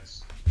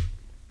Ravens.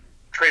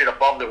 Traded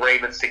above the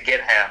Ravens to get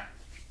him.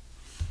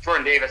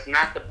 Jordan Davis,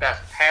 not the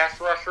best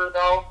pass rusher,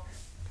 though,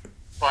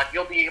 but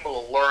you'll be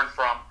able to learn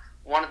from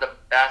one of the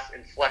best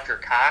in Fletcher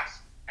Cox,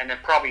 and then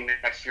probably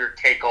next year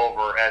take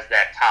over as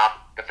that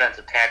top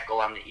defensive tackle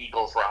on the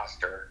Eagles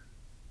roster.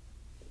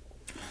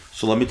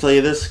 So let me tell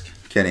you this,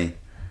 Kenny.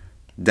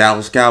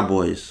 Dallas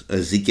Cowboys,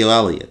 Ezekiel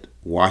Elliott.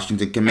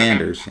 Washington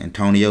Commanders,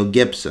 Antonio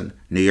Gibson.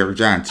 New York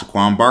Giants,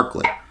 Saquon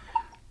Barkley.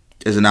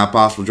 Is it not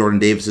possible Jordan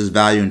Davis'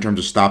 value in terms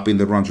of stopping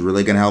the run's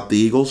really going to help the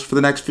Eagles for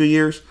the next few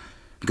years?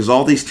 Because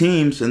all these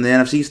teams in the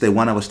NFC East, they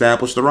want to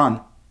establish the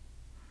run.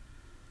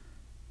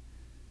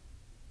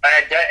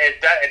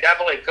 It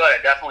definitely could.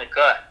 It definitely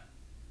could.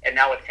 And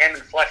now with him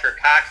and Fletcher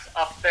Cox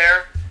up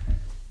there,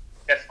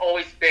 that's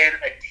always been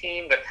a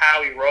team with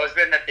Howie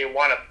Roseman that they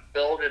want to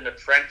build in the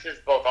trenches,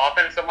 both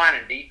offensive line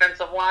and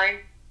defensive line,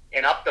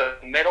 and up the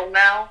middle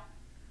now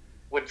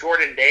with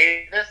Jordan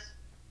Davis.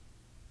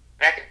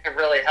 That could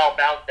really help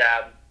out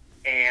them.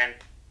 And,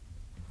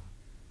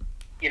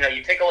 you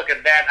take a look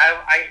at that.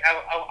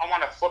 I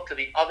want to flip to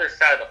the other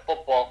side of the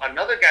football.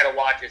 Another guy to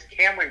watch is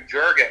Cameron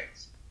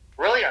Jurgens.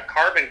 Really a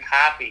carbon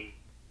copy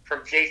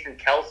from Jason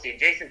Kelce.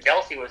 Jason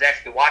Kelce was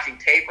actually watching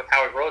tape with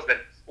Howie Roseman,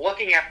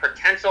 looking at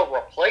potential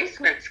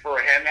replacements for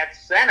him at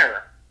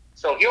center.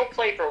 So he'll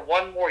play for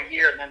one more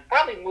year and then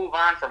probably move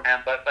on from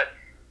him. But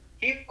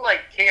he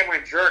liked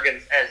Cameron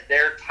Jurgens as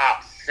their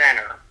top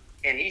center.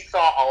 And he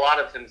saw a lot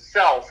of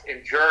himself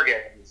in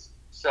Jurgens.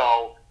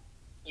 So,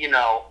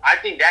 I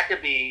think that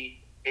could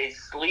be a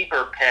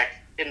sleeper pick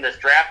in this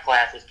draft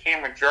class is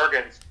Cameron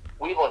Jurgens.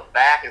 We look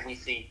back and we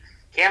see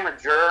Cameron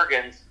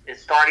Jurgens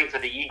is starting for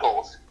the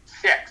Eagles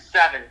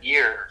 6-7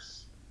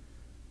 years.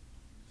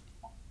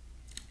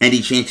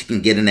 Any chance he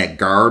can get in at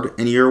guard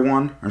in year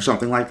one or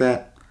something like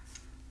that?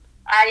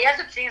 He has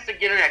a chance to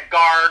get in at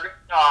guard.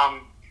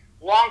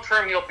 Long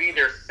term, he'll be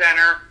their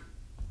center.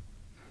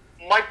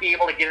 Might be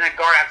able to get in at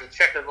guard. I have to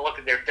check and look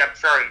at their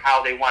depth chart and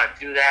how they want to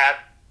do that.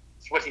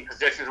 Switching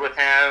positions with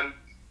him.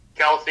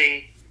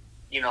 Kelce,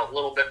 a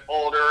little bit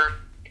older.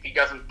 If he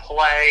doesn't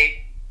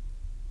play,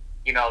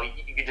 you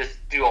could just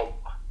do a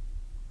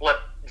flip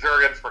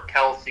Jurgens for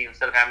Kelce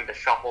instead of having to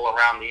shuffle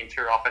around the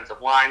interior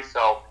offensive line.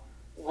 So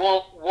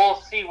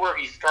we'll see where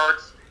he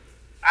starts.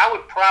 I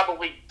would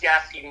probably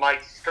guess he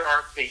might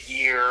start the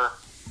year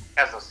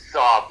as a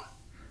sub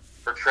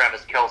for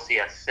Travis Kelce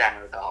at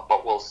center, though.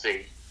 But we'll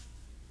see.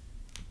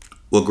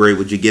 What grade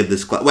would you give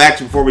this class? Well,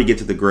 actually, before we get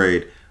to the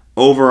grade,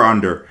 over or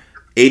under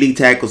 80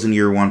 tackles in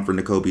year one for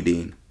Nakobe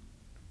Dean?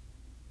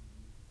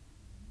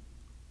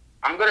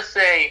 I'm gonna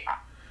say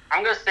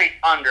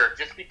under,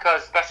 just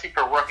because, especially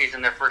for rookies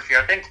in their first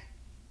year.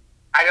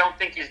 I don't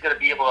think he's gonna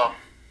be able to,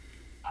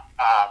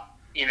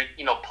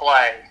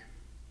 play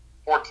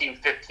 14,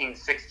 15,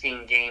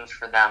 16 games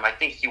for them. I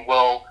think he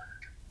will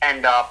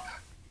end up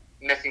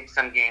missing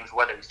some games,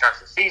 whether he starts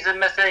the season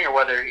missing or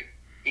whether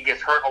he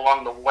gets hurt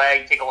along the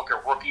way. Take a look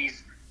at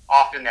rookies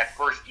often that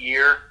first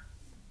year.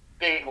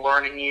 big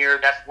learning year.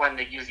 That's when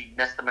they usually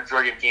miss the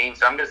majority of games.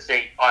 So I'm going to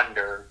say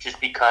under,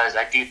 just because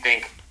I do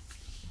think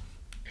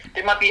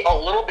it might be a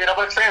little bit of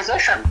a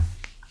transition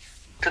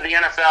to the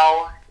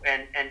NFL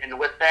and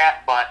with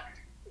that. But,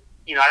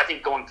 I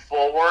think going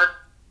forward,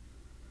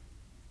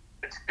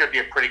 it's going to be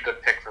a pretty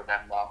good pick for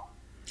them, though.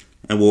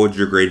 And what would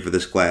your grade for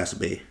this class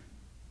be?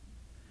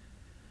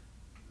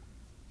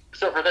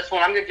 So for this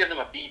one, I'm going to give them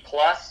a B+,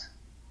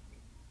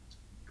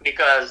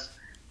 because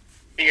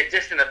the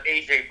addition of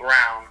A.J.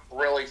 Brown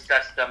really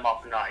sets them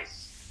up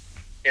nice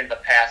in the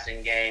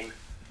passing game.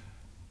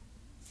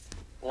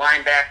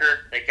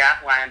 Linebacker, they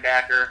got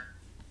linebacker.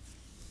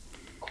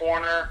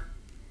 Corner,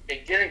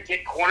 they didn't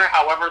get corner.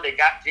 However, they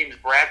got James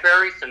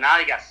Bradbury, so now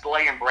you got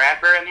Slay and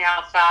Bradbury on the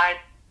outside.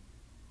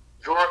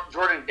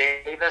 Jordan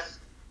Davis,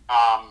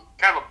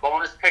 kind of a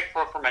bonus pick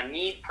from a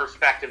need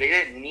perspective. They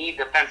didn't need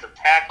defensive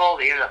tackle.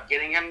 They ended up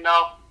getting him,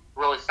 though.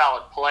 Really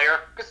solid player.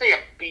 I could say a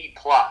B+.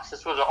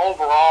 This was an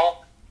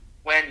overall,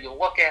 when you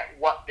look at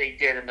what they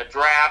did in the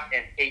draft,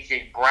 and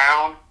A.J.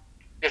 Brown,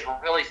 this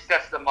really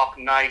sets them up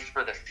nice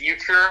for the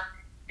future.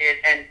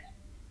 And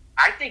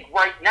I think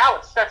right now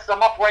it sets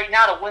them up right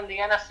now to win the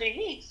NFC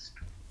East.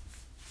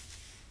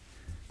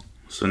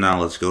 So now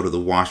let's go to the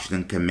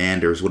Washington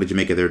Commanders. What did you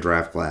make of their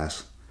draft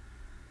class?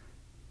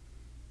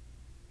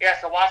 Yeah,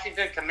 so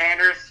Washington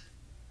Commanders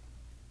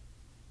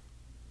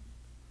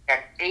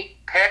had 8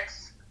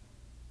 picks.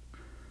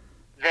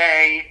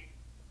 They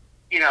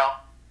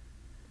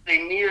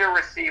needed a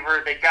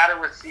receiver. They got a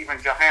receiver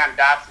in Jahan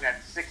Dotson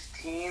at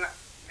 16. I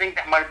think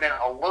that might have been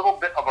a little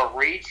bit of a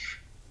reach.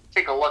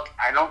 Take a look.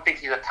 I don't think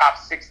he's a top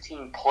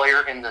 16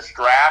 player in this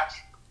draft.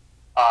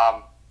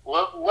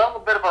 Little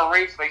bit of a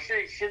reach, but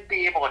he should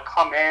be able to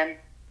come in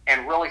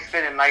and really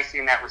fit in nicely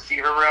in that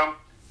receiver room.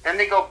 Then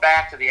they go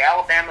back to the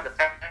Alabama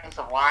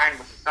defensive line,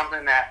 which is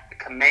something that the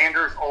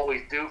Commanders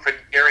always do for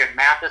Darian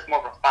Mathis,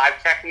 more of a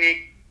 5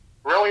 technique.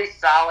 Really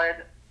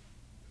solid.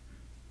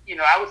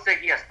 I would say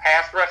he has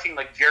pass rushing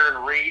like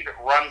Jaron Reed,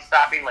 run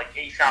stopping like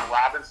A'Shawn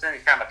Robinson.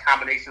 He's kind of a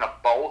combination of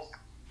both.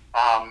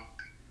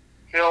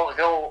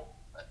 He'll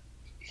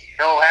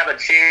have a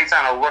chance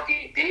on a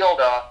rookie deal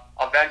to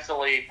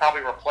eventually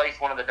probably replace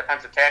one of the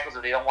defensive tackles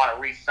if they don't want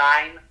to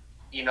re-sign.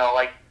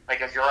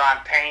 Like as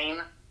Jerron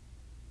Payne.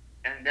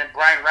 And then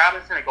Brian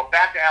Robinson, they go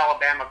back to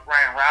Alabama.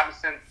 Brian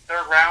Robinson,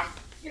 3rd round.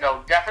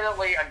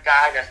 Definitely a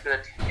guy that's going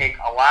to take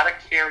a lot of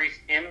carries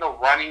in the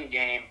running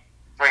game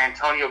for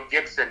Antonio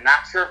Gibson.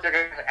 Not sure if they're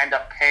going to end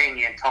up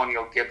paying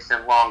Antonio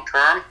Gibson long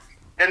term.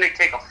 Then they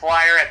take a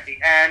flyer at the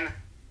end.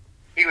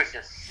 He was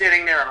just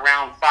sitting there in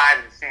round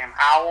 5 in Sam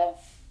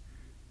Howell.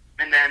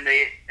 And then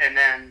they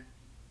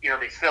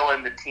fill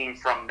in the team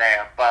from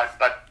there. But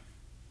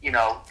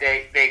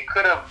they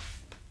could have,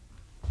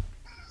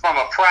 from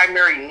a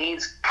primary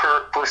needs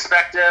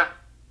perspective,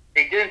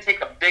 they didn't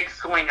take a big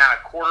swing on a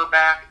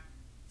quarterback.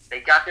 They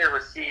got their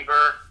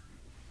receiver,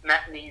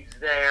 met needs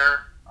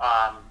there.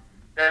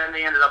 Then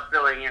they ended up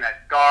filling in a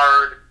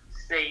guard,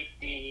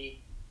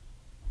 safety,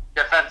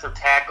 defensive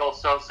tackle.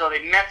 So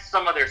they met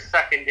some of their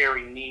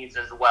secondary needs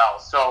as well.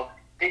 So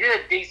they did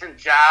a decent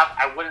job.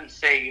 I wouldn't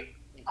say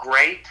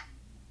great.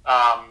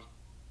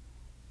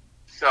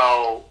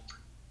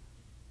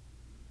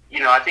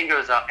 I think it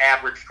was an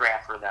average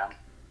draft for them.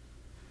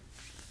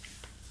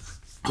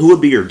 Who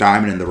would be your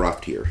diamond in the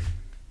rough here?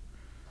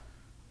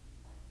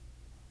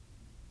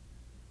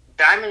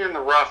 Diamond in the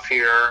rough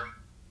here,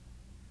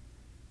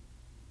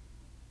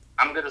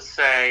 I'm going to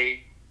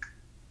say,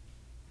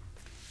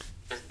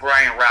 is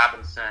Brian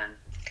Robinson.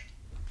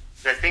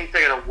 I think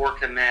they're going to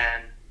work him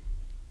in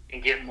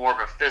and get more of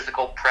a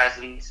physical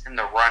presence in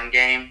the run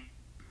game.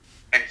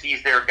 And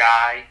he's their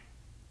guy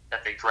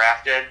that they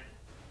drafted.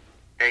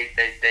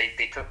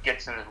 They took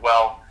Gibson as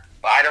well.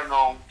 But I don't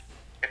know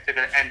if they're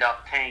going to end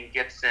up paying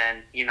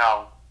Gibson,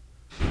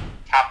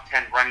 top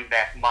 10 running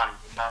back money,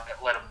 not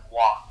let him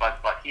walk.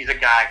 But he's a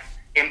guy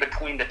in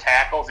between the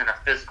tackles and a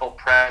physical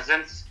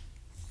presence.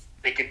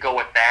 They could go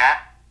with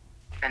that.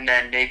 And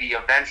then maybe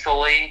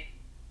eventually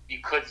you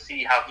could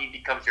see how he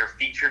becomes your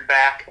featured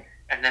back.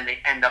 And then they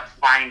end up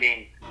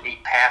finding a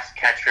pass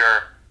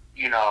catcher,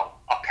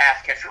 a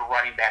pass catcher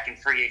running back in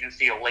free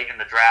agency or late in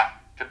the draft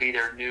to be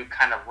their new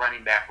kind of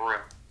running back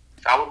room.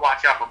 So I would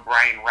watch out for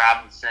Brian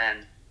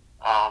Robinson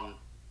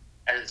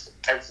as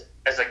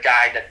a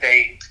guy that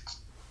they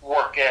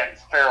work in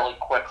fairly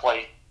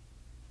quickly.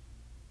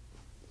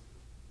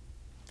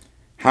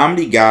 How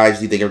many guys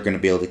do you think are going to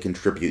be able to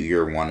contribute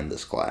year 1 in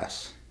this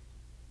class?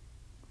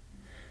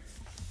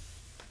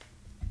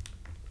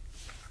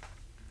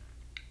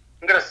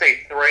 I'm going to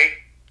say 3.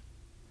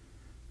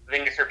 I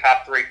think it's your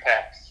top 3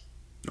 picks.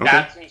 Okay.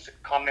 Dotson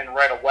should come in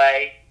right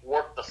away,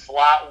 work the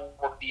slot,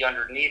 work the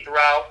underneath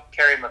route.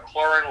 Terry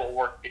McLaurin will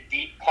work the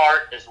deep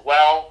part as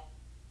well.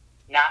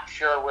 Not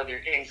sure whether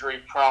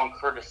injury-prone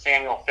Curtis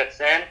Samuel fits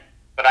in,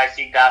 but I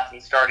see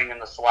Dotson starting in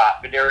the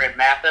slot. Darian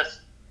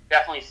Mathis,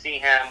 definitely see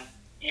him,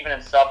 even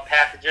in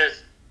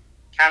sub-packages,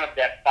 kind of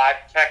that 5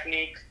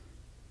 technique.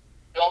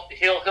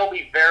 He'll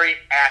be very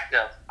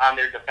active on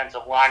their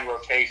defensive line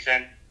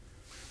rotation.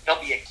 He'll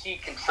be a key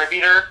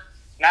contributor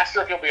Not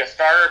sure if he'll be a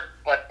starter,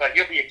 but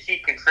he'll be a key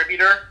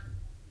contributor.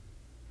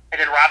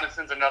 And then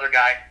Robinson's another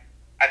guy.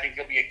 I think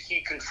he'll be a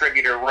key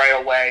contributor right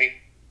away.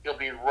 He'll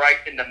be right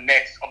in the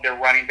mix of their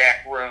running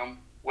back room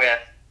with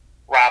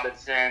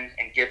Robinson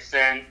and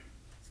Gibson.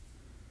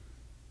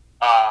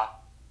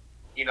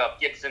 If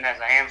Gibson has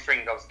a hamstring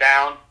and goes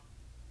down,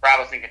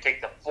 Robinson can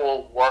take the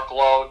full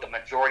workload, the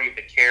majority of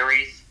the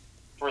carries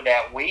for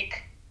that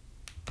week,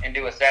 and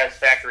do a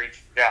satisfactory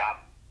job.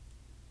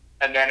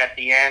 And then at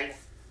the end,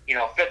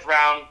 fifth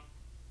round,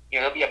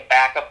 he'll be a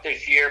backup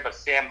this year, but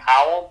Sam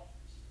Howell,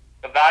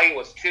 the value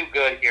was too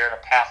good here to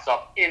pass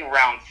up in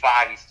round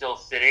 5. He's still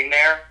sitting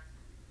there.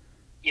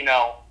 You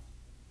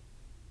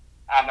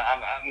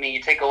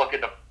take a look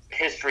at the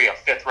history of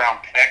fifth-round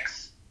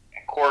picks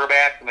at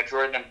quarterback. The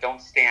majority of them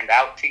don't stand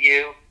out to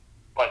you,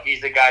 but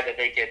he's the guy that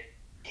they could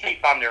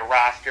keep on their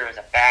roster as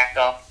a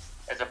backup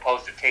as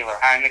opposed to Taylor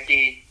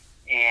Heineke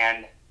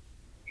and,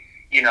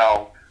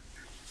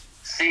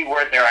 see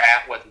where they're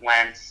at with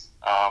Wentz.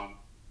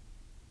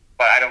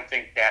 But I don't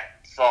think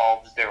that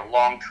solves their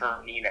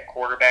long-term need at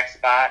quarterback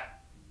spot.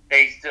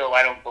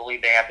 I don't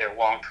believe they have their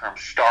long-term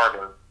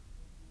starter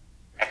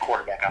at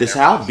quarterback. Does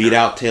Hal beat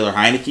out Taylor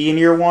Heineke in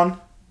year 1?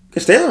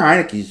 Because Taylor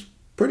Heineke's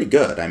pretty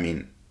good. I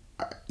mean,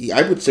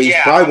 I would say he's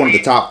probably one of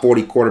the top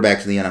 40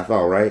 quarterbacks in the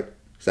NFL, right?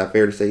 Is that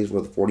fair to say he's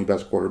one of the 40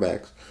 best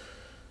quarterbacks?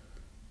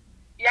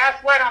 Yeah,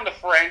 it's right on the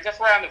fringe. That's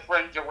right on the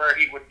fringe of where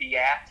he would be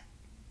at.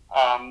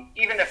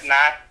 Even if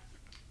not,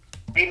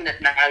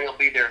 he'll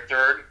be their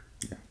third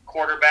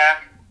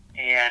quarterback,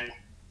 and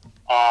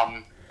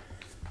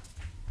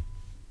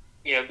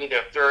be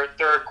their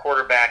third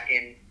quarterback.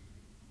 And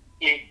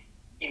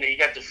you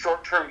got the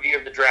short-term view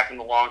of the draft and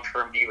the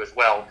long-term view as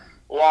well.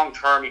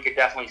 Long-term, you could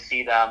definitely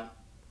see them,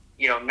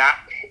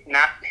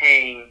 not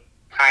paying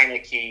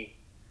Heineke,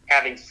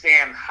 having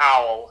Sam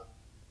Howell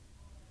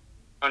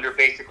under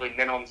basically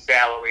minimum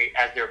salary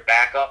as their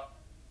backup.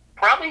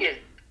 Probably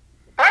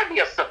be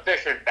a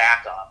sufficient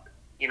backup.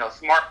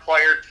 Smart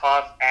player,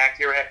 tough,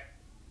 accurate,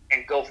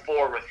 and go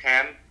forward with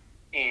him.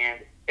 And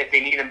if they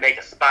need to make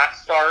a spot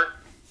start,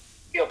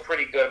 feel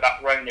pretty good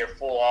about running their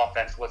full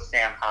offense with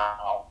Sam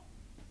Howell.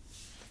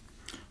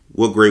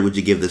 What grade would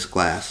you give this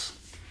class?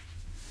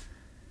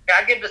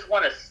 I'd give this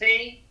one a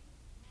C.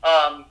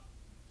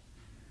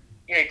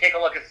 You take a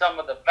look at some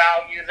of the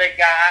values they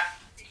got.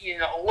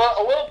 A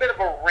little bit of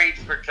a reach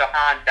for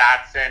Jahan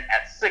Dotson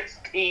at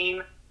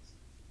 16.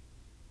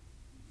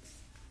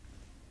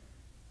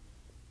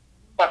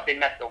 But they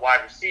met the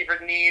wide receiver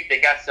need. They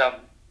got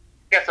some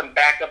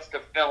backups to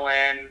fill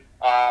in.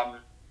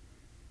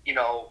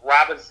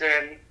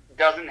 Robinson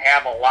doesn't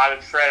have a lot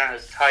of tread on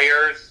his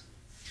tires.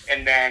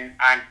 And then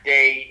on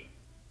day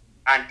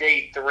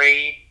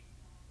 3,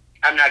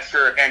 I'm not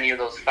sure if any of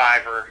those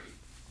 5 are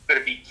going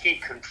to be key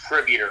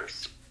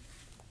contributors.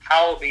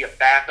 Howell will be a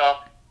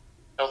backup.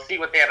 They'll see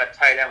what they have at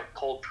tight end with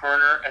Cole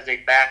Turner as a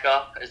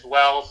backup as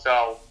well.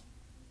 So,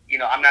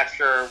 I'm not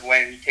sure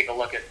when you take a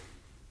look at,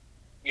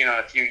 in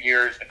a few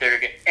years, if they're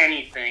going to get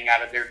anything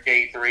out of their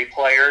day 3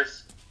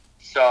 players.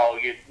 So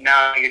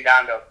now you're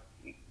down to,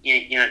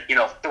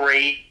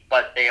 3,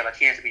 but they have a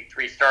chance to be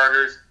 3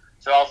 starters.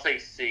 So I'll say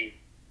C.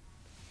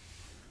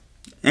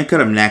 And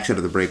cut up next out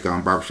of the break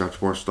on Barbershop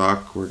Sports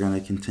Talk. We're going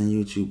to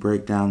continue to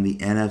break down the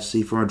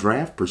NFC from a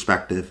draft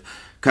perspective.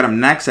 Cut up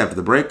next after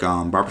the break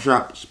on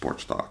Barbershop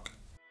Sports Talk.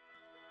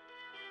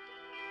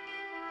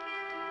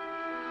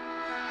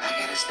 I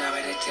got a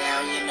story to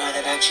tell,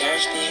 that I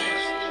cherished it.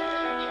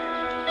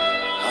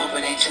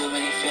 Hoping ain't too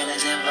many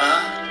feelings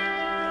involved.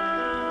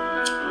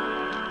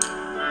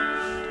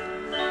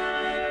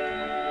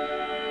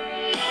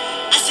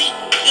 I see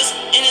this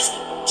in this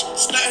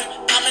starting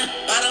popping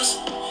bottles,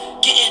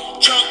 getting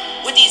drunk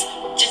with these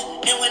just,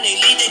 and when they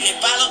leave they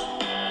get followed.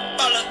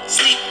 Fall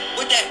asleep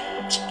with that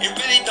and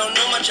really don't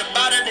know much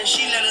about her. Then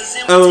she let us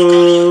in.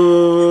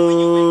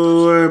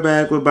 We're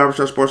back with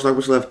Barbershop Sports Talk.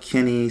 We still have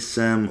Kenny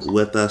Sim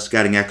with us,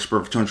 scouting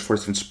expert for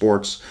 247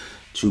 Sports,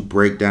 to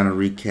break down and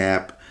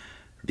recap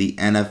the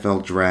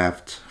NFL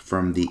draft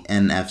from the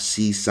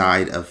NFC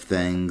side of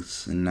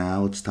things. And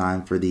now it's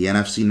time for the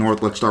NFC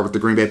North. Let's start with the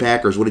Green Bay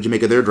Packers. What did you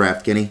make of their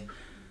draft, Kenny?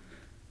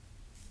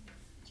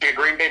 The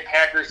Green Bay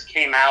Packers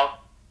came out.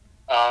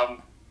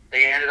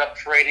 They ended up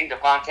trading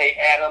Devontae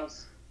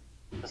Adams,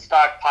 the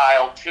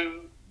stockpile,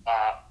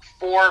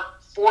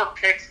 four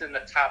picks in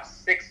the top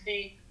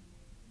 60.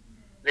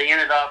 They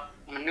ended up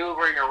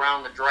maneuvering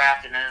around the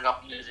draft and ended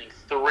up using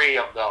 3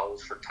 of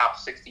those for top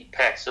 60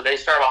 picks. So they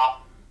start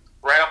off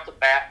right off the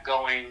bat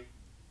going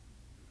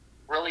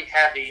really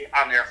heavy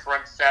on their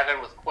front 7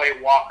 with Quay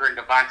Walker and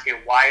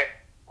Devontae Wyatt.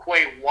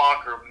 Quay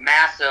Walker,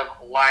 massive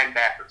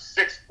linebacker,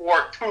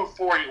 6'4",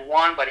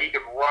 241, but he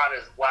could run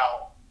as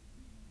well.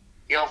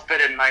 He'll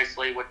fit in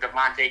nicely with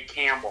Devontae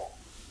Campbell.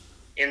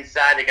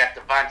 Inside, they got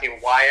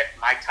Devontae Wyatt,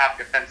 my top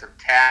defensive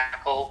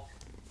tackle.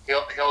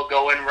 He'll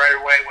go in right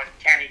away with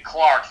Kenny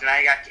Clark. So now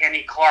you got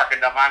Kenny Clark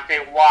and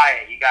Devontae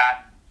Wyatt. You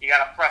got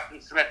a Preston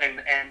Smith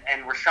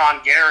and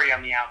Rashawn Gary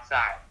on the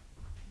outside.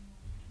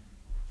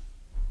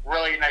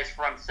 Really nice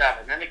front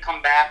 7. Then they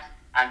come back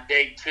On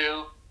day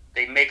 2,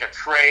 they make a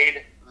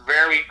trade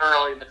very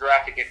early in the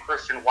draft to get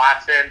Christian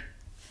Watson.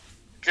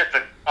 Just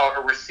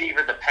a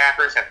receiver the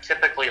Packers have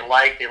typically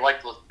liked. They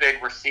like those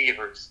big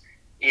receivers,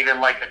 even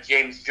like a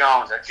James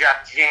Jones, a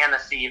Jeff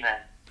Janis even.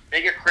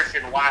 They get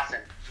Christian Watson,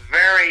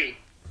 very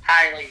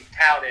highly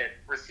touted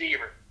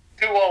receiver.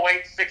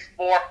 208,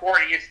 6'4",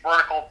 40-inch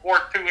vertical,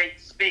 4.28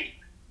 speed.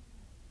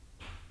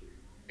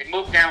 They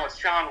moved down with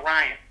Sean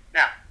Ryan.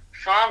 Now,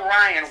 Sean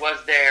Ryan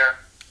was their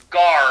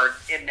guard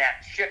in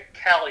that Chip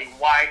Kelly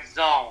wide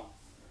zone.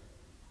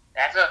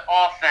 That's an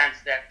offense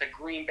that the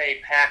Green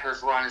Bay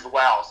Packers run as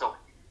well. So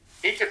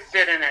he could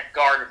fit in at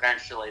guard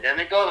eventually. Then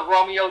they go to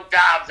Romeo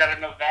Doubs out of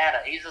Nevada.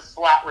 He's a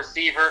slot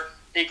receiver.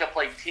 He could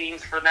play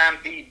teams for them,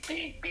 be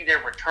their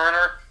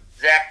returner.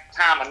 Zach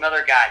Tom,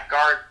 another guy,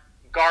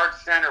 guard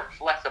center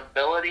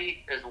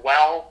flexibility as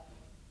well.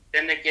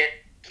 Then they get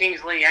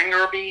Kingsley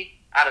Engerby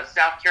out of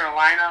South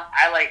Carolina.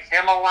 I like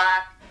him a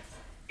lot.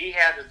 He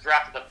had his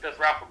draft to the 5th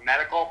round for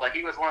medical, but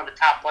he was one of the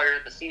top players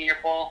at the Senior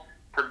Bowl.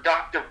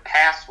 Productive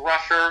pass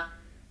rusher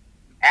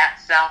at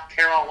South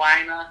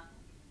Carolina.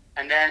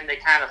 And then they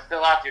kind of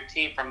fill out your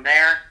team from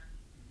there.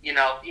 You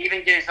know,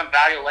 even getting some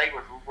value late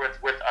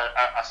with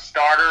a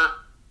starter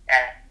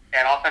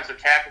at offensive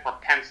tackle for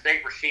Penn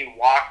State, Rasheed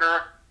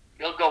Walker.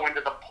 He'll go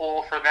into the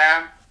pool for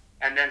them.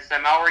 And then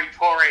Samori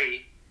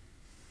Toure,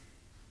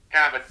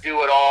 kind of a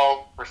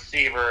do-it-all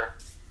receiver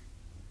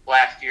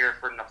last year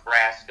for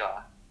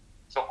Nebraska.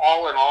 So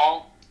all in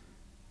all,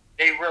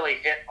 they really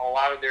hit a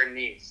lot of their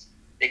needs.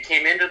 They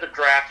came into the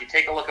draft. You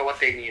take a look at what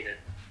they needed.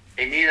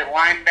 They needed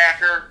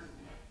linebacker,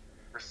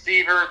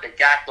 receiver. They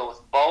got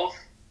those both.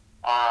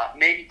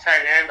 Maybe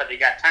tight end, but they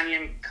got tight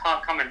end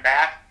coming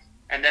back.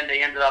 And then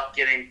they ended up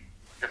getting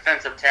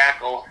defensive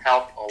tackle,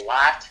 helped a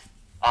lot.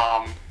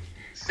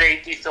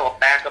 Safety, still a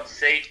backup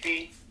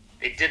safety.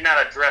 They did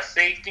not address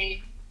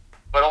safety.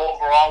 But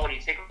overall, when you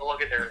take a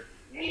look at their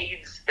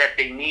needs that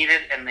they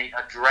needed and they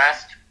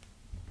addressed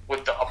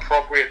with the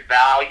appropriate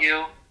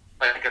value,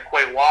 like a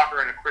Quay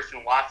Walker and a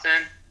Christian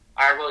Watson,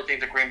 I really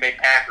think the Green Bay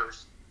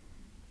Packers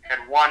had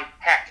one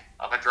heck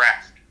of a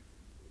draft.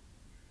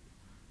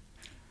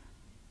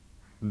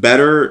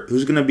 Better.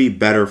 Who's going to be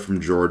better from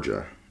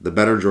Georgia? The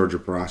better Georgia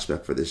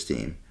prospect for this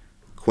team,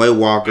 Quay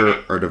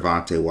Walker or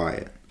Devontae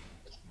Wyatt?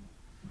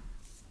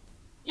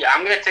 Yeah,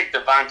 I'm going to take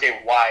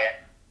Devontae Wyatt,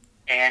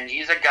 and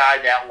he's a guy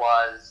that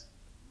was,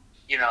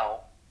 you know,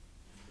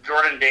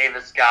 Jordan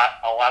Davis got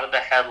a lot of the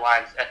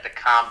headlines at the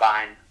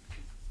Combine,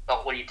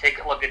 but when you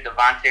take a look at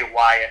Devontae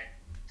Wyatt,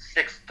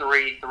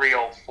 6'3",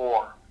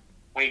 304,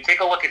 when you take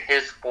a look at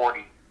his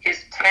 40,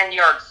 his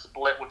 10-yard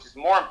split, which is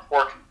more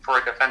important for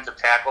a defensive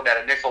tackle,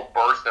 that initial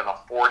burst in a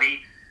 40,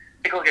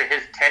 take a look at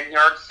his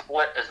 10-yard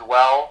split as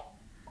well,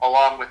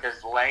 along with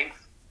his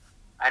length.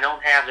 I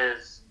don't have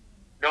his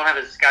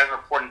scouting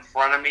report in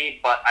front of me,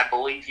 but I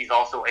believe he's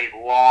also a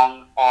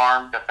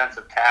long-arm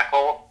defensive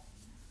tackle.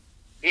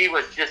 He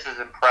was just as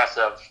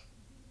impressive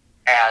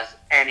as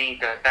any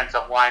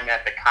defensive lineman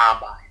at the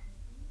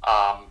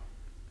Combine.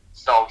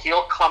 So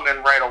he'll come in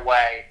right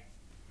away,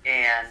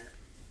 and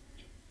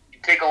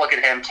take a look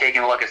at him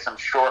taking a look at some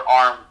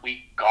short-arm,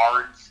 weak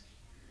guards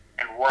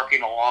and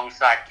working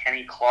alongside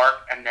Kenny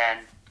Clark, and then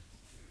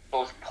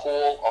those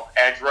pool of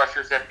edge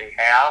rushers that they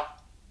have.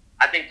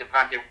 I think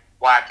Devontae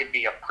Wyatt could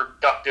be a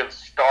productive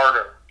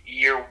starter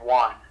year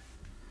one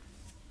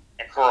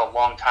and for a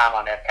long time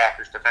on that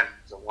Packers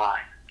defensive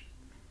line.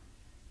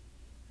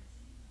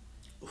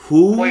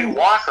 Quay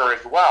Walker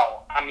as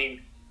well. I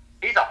mean,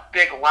 he's a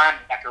big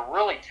linebacker,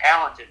 really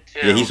talented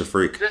too. Yeah, he's a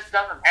freak. Just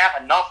doesn't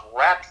have enough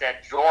reps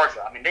at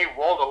Georgia. I mean, they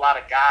rolled a lot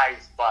of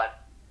guys, but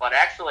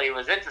actually it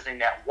was interesting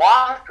that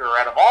Walker,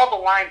 out of all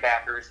the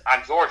linebackers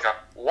on Georgia,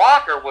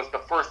 Walker was the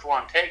first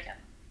one taken.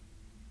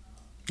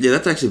 Yeah,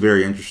 that's actually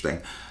very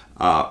interesting.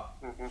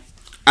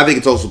 I think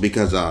it's also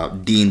because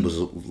Dean was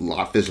a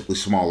lot physically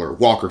smaller.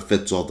 Walker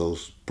fits all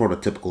those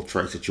prototypical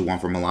traits that you want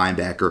from a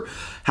linebacker.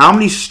 How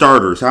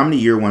many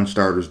year one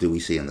starters do we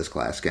see in this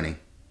class, Kenny?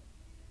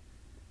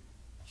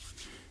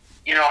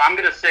 You know, I'm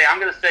gonna say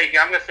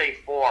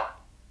 4.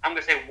 I'm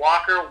gonna say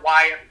Walker,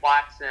 Wyatt,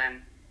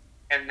 Watson,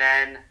 and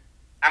then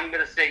I'm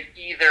gonna say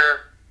either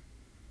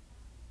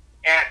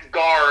at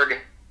guard.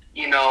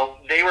 You know,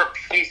 they were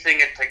piecing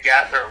it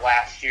together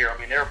last year. I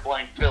mean, they were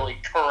playing Billy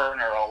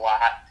Turner a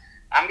lot.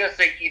 I'm going to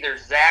say either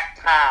Zach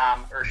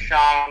Tom or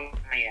Sean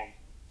Ryan.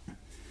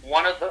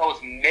 One of those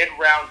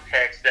mid-round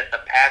picks that the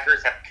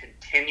Packers have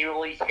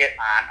continually hit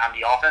on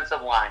the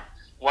offensive line.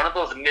 One of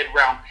those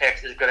mid-round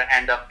picks is going to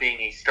end up being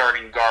a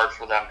starting guard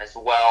for them as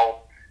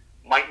well.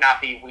 Might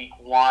not be week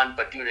 1,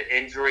 but due to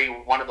injury,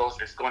 one of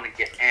those is going to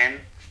get in,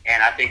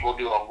 and I think we'll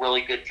do a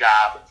really good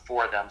job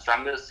for them. So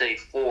I'm going to say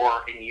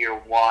 4 in year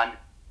 1.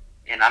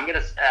 And I'm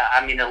going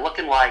to, they're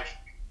looking like,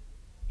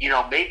 you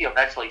know, maybe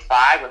eventually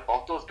 5 with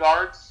both those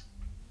guards.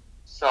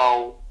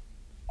 So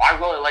I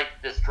really like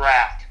this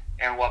draft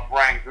and what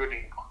Brian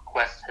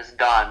Gutekunst has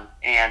done.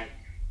 And,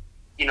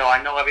 you know,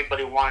 I know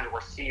everybody wanted a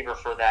receiver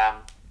for them.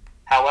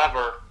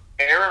 However,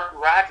 Aaron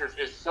Rodgers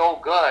is so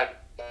good,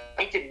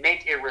 he can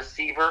make a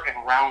receiver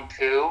in round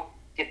 2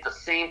 get the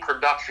same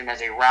production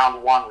as a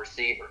round one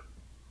receiver.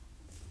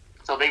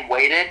 So they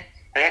waited.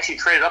 They actually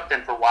traded up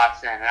then for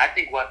Watson. And I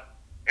think what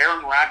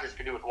Aaron Rodgers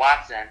could do with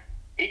Watson,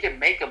 he could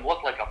make him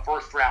look like a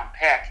first-round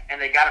pick.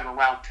 And they got him in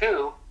round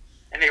 2,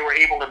 and they were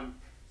able to,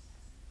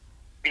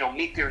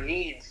 meet their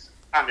needs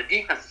on the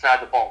defensive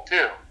side of the ball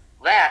too.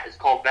 That is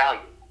called value.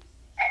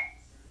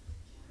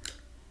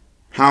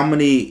 How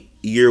many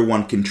year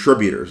one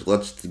contributors,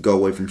 let's go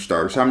away from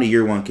starters, how many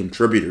year one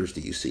contributors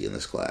do you see in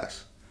this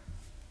class?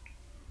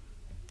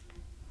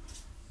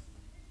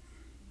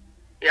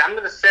 Yeah, I'm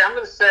gonna say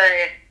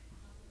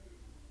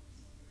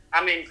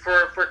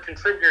for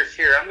contributors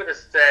here, I'm gonna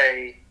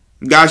say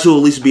Guys who will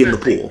at least be in the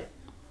pool.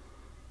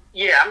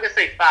 Yeah, I'm gonna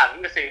say 5. I'm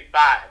gonna say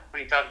 5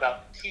 when you talk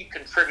about key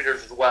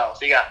contributors as well.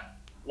 So you got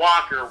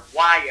Walker,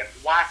 Wyatt,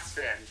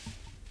 Watson,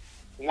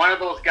 one of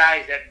those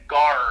guys at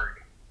guard,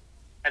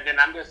 and then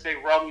I'm gonna say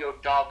Romeo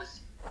Doubs.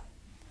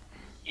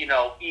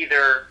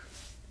 Either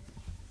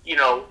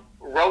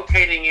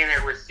rotating in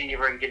at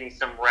receiver and getting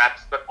some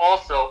reps, but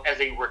also as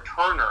a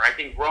returner. I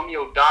think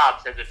Romeo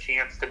Doubs has a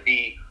chance to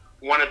be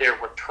one of their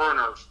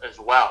returners as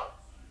well.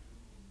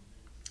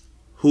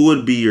 Who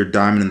would be your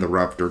diamond in the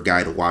rough or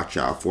guy to watch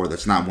out for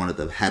that's not one of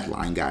the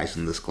headline guys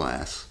in this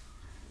class?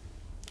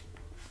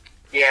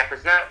 Yeah, for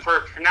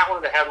not one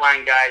of the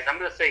headline guys, I'm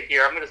going to say,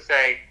 I'm going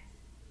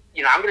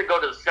to go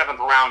to the 7th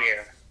round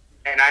here.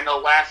 And I know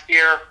last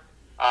year,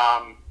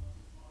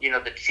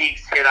 the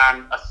Chiefs hit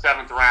on a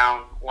 7th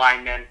round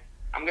lineman.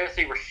 I'm going to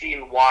say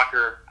Rasheed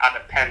Walker out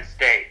of Penn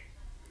State.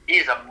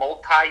 He's a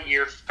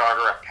multi-year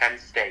starter at Penn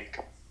State.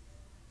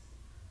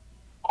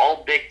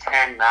 All Big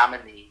Ten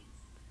nominee.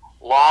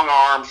 Long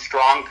arm,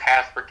 strong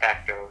pass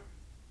protector.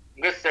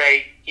 I'm going to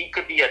say he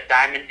could be a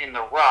diamond in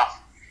the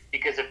rough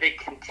because if they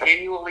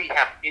continually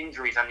have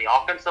injuries on the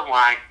offensive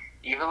line,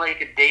 even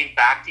like a Dave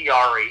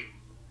Bakhtiari,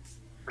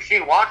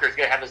 Rasheed Walker is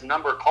going to have his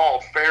number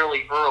called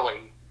fairly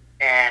early.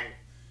 And,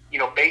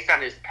 based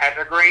on his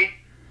pedigree,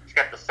 he's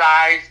got the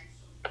size,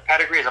 the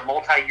pedigree as a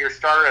multi-year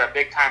starter at a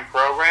big-time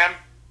program.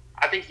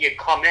 I think he could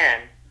come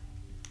in,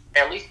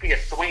 at least be a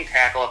swing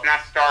tackle, if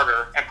not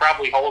starter, and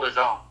probably hold his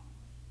own.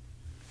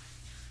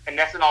 And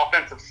that's an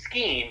offensive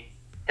scheme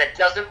that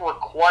doesn't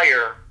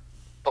require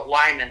the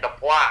lineman to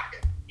block,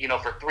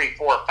 for 3,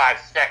 4, 5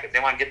 seconds. They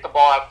want to get the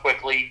ball out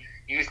quickly,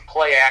 use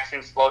play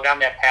action, slow down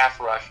that pass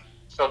rush,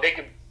 so they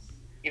can,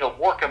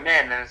 work him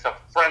in, and it's a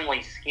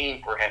friendly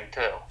scheme for him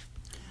too.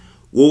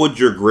 What would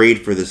your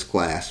grade for this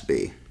class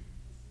be?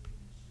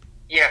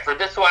 Yeah, for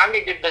this one, I'm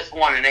going to give this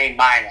one an A-.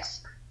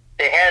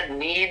 They had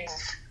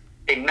needs.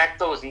 They met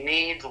those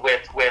needs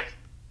with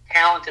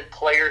talented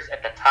players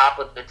at the top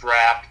of the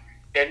draft.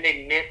 Then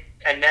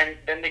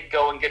they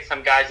go and get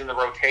some guys in the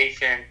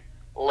rotation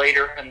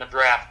later in the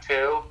draft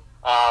too.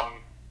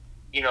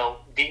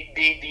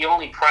 The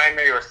only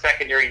primary or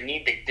secondary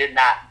need they did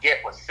not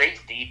get was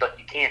safety, but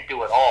you can't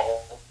do it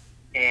all.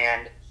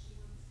 And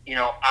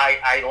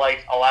I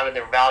like a lot of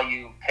their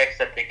value picks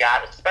that they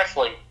got.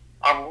 Especially,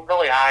 I'm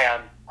really high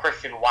on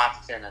Christian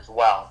Watson as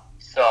well.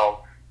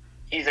 So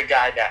he's a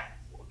guy that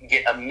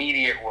get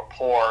immediate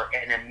rapport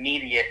and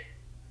immediate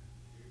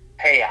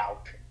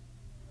payout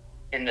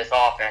in this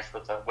offense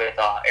with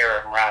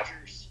Aaron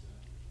Rodgers.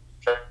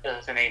 So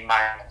it's an A-.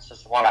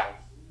 It's one of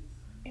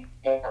the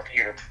more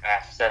feared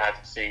drafts that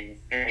I've seen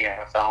in the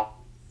NFL.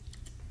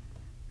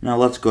 Now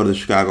let's go to the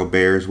Chicago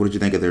Bears. What did you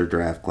think of their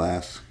draft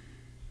class?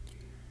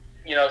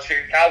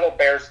 Chicago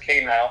Bears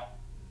came out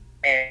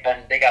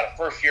and they got a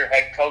first-year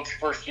head coach,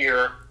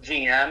 first-year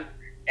GM,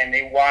 and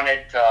they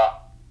wanted to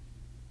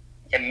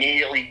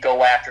immediately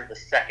go after the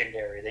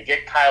secondary. They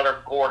get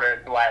Kyler Gordon,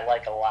 who I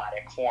like a lot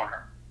at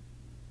corner.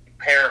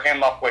 Pair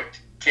him up with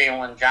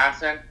Jalen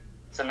Johnson.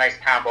 It's a nice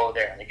combo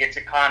there. They get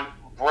Jaquan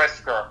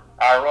Brisker.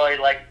 I really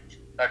like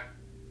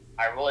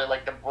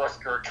the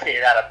Brisker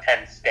kid out of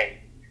Penn State.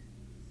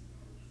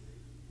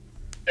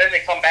 Then they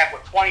come back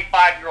with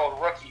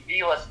 25-year-old rookie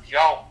Velus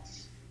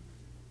Jones,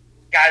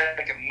 guy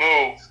that can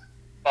move,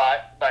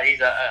 but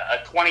he's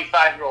a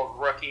 25-year-old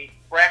rookie.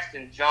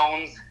 Braxton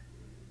Jones,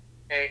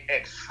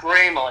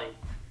 extremely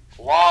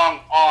long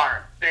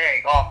arm,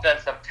 big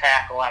offensive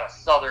tackle out of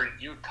Southern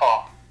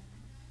Utah.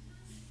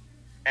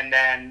 And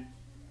then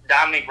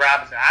Dominique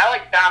Robinson. I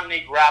like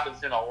Dominique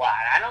Robinson a lot.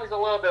 I know he's a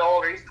little bit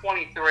older. He's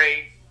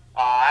 23,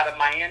 out of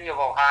Miami of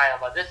Ohio.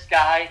 But this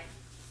guy,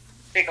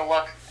 take a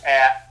look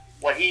at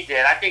what he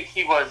did. I think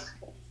he was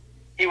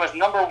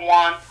number 1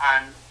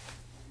 on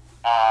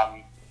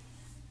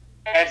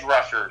edge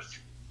rushers,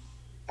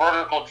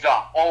 vertical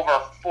jump, over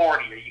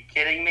 40. Are you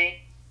kidding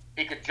me?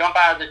 He could jump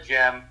out of the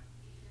gym.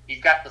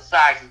 He's got the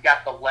size. He's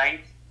got the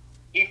length.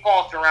 He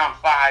falls to around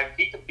 5.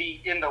 He could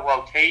be in the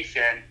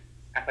rotation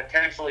and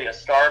potentially a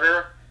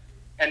starter.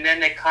 And then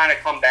they kind of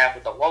come back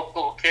with a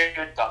local kid,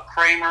 Doug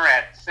Kramer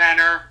at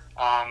center.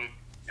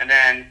 And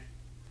then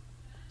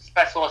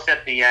specialist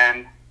at the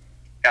end.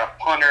 Got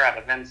a punter out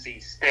of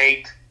NC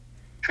State.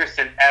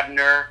 Tristan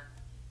Ebner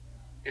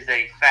is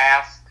a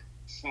fast,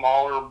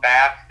 smaller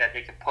back that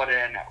they could put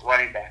in at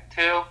running back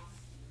too.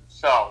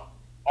 So,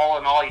 all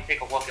in all, you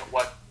take a look at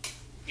what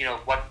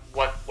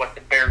what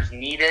the Bears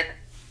needed.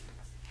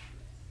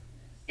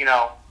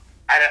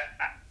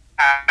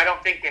 I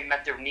don't think they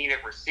met their need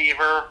at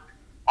receiver.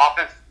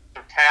 Offensive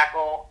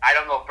tackle, I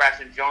don't know if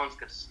Braxton Jones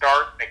could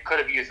start. They could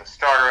have used a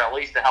starter at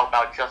least to help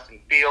out Justin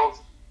Fields.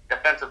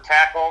 Defensive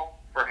tackle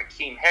for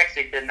Hakeem Hicks,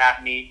 they did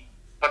not meet,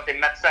 but they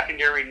met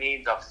secondary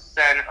needs of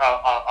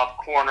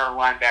corner,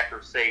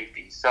 linebacker,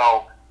 safety.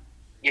 So,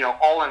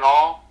 all in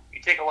all,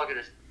 you take a look at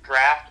this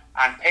draft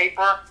on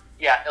paper,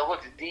 yeah, it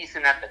looks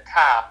decent at the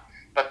top,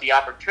 but the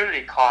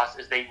opportunity cost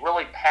is they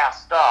really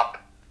passed up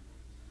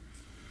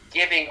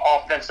giving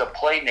offensive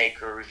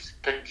playmakers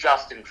to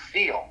Justin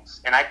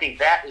Fields. And I think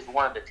that is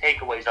one of the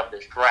takeaways of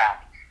this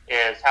draft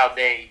is how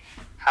they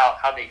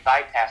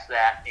bypassed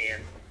that,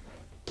 and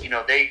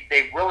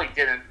they really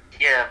didn't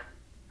give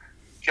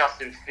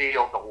Justin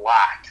Fields a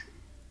lot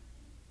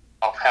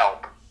of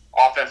help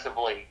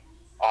offensively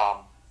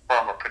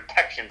from a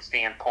protection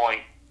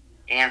standpoint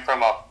and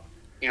from a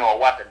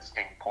weapon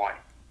standpoint.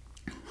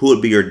 Who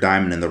would be your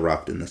diamond in the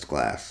rough in this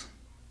class?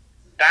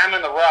 Diamond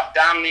in the rough,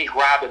 Dominique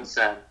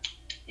Robinson.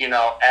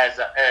 As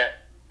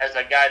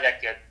a guy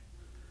that could,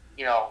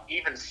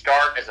 even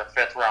start as a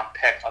fifth-round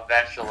pick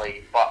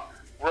eventually, but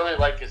really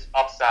like his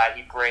upside.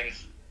 He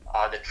brings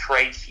the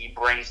traits he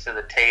brings to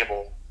the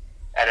table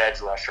at edge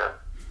rusher.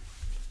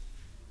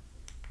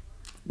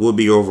 What would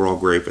be your overall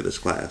grade for this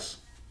class?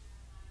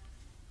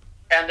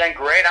 And then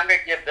grade, I'm gonna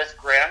give this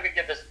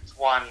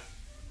one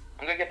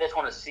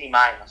a C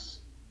minus.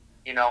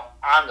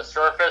 On the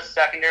surface,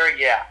 secondary,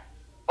 yeah,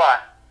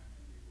 but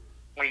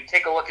when you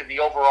take a look at the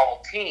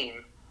overall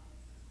team,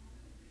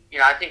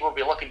 I think we'll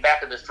be looking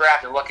back at this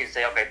draft and looking and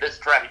say, okay, this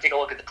draft, you take a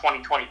look at the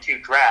 2022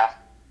 draft,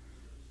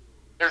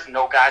 there's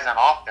no guys on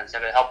offense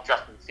that would help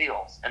Justin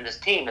Fields. And this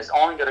team is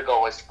only going to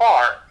go as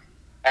far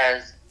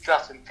as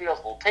Justin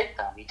Fields will take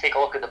them. You take a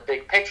look at the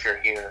big picture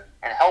here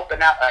and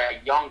helping out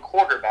a young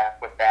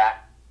quarterback with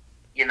that,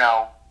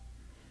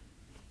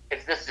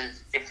 if this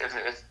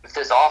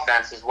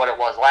offense is what it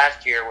was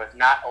last year with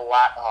not a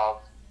lot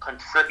of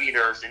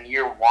contributors in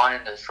year one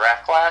in this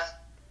draft class,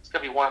 it's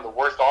going to be one of the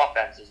worst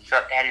offenses. You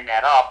start adding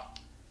that up,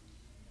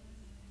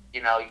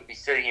 you could be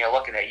sitting here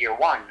looking at year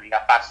one, and you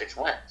got 5-6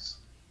 wins,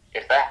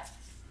 if that.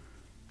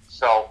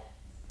 So,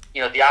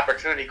 the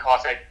opportunity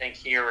cost, I think,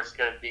 here is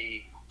going to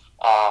be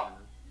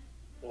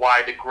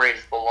why the grade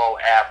is below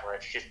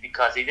average, just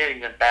because they didn't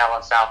even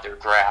balance out their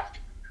draft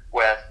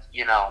with,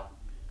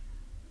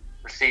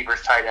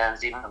 receivers, tight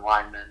ends, even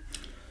linemen.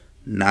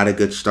 Not a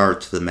good start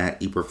to the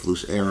Matt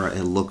Eberflus era,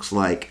 it looks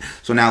like.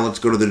 So now let's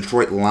go to the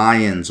Detroit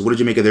Lions. What did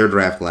you make of their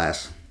draft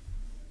class?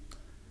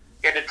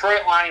 Yeah,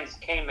 Detroit Lions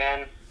came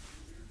in,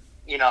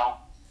 they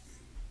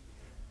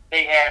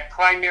had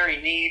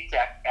primary needs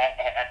at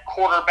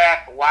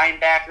quarterback,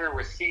 linebacker,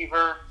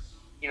 receiver.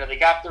 They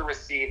got their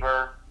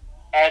receiver,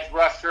 edge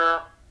rusher,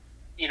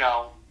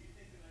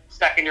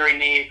 secondary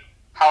need,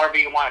 however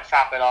you want to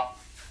chop it up.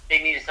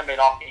 They needed somebody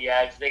off the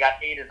edge. They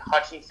got Aiden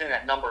Hutchinson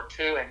at number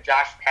 2 and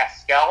Josh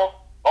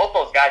Pascal. Both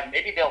those guys,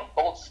 maybe they'll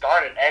both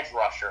start at edge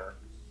rusher.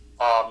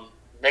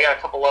 They got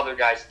a couple other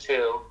guys,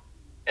 too,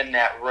 in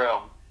that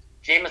room.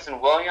 Jameson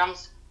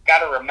Williams, got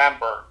to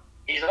remember,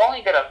 he's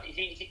only gonna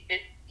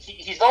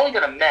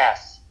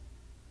mess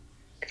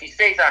if he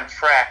stays on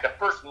track the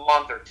first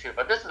month or two.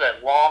 But this is a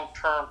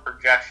long-term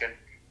projection.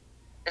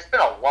 It's been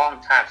a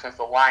long time since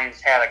the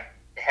Lions had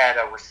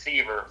a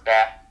receiver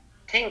that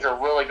teams are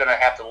really going to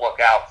have to look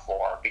out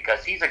for,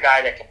 because he's a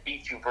guy that can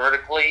beat you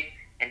vertically,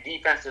 and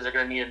defenses are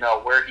going to need to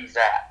know where he's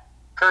at.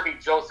 Kirby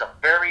Joseph,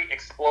 very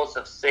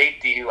explosive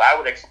safety who I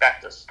would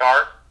expect to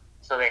start.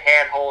 So they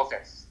had holes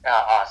at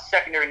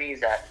secondary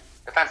needs at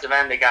defensive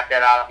end. They got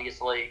that,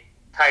 obviously.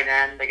 Tight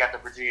end, they got the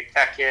Virginia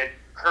Tech kid.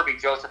 Kirby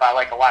Joseph, I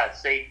like a lot at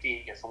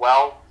safety as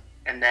well.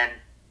 And then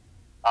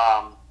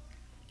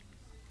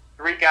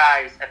 3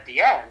 guys at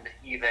the end,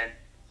 even.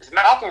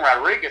 Malcolm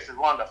Rodriguez is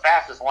one of the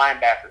fastest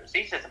linebackers.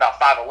 He's just about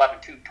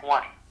 5'11",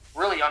 220.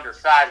 Really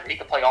undersized, but he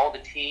can play all the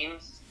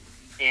teams.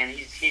 And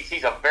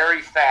he's a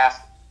very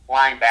fast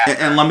linebacker.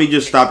 And let me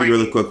just stop you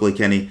really quickly,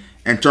 Kenny.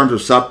 In terms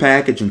of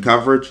sub-package and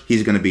coverage,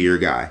 he's going to be your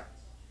guy.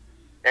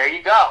 There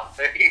you go.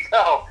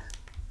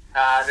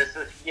 I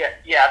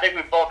think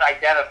we both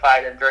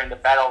identified him during the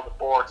Battle of the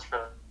Boards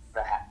for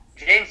that.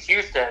 James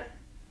Houston,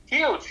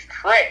 huge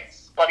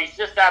traits, but he's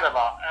just out of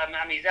a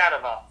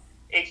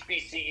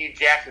HBCU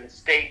Jackson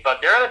State,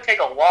 but they're going to take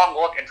a long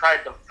look and try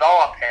to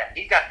develop him.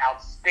 He's got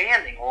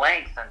outstanding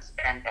length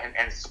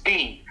and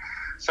speed.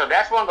 So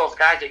that's one of those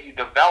guys that you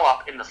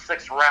develop in the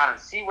 6th round and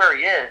see where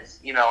he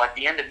is, at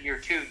the end of year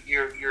 2,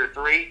 year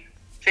 3.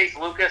 Chase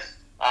Lucas,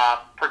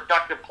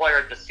 productive player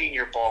at the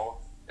Senior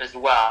Bowl as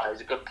well. He's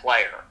a good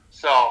player.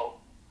 So,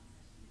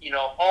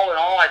 all in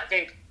all, I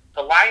think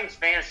the Lions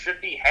fans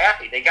should be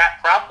happy. They got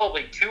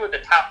probably 2 of the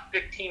top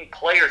 15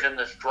 players in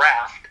this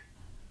draft.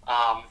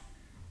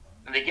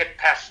 And they get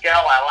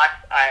Pascal. I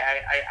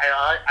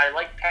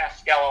like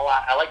Pascal a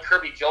lot. I like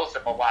Kirby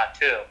Joseph a lot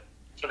too.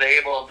 So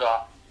they're able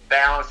to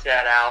balance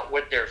that out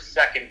with their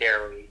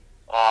secondary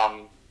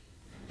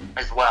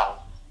as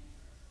well.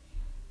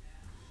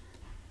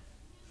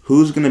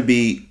 Who's going to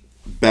be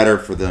better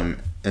for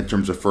them in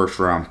terms of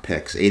first-round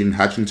picks, Aiden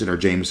Hutchinson or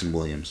Jameson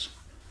Williams?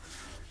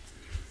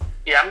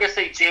 Yeah, I'm going to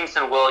say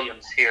Jameson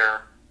Williams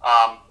here.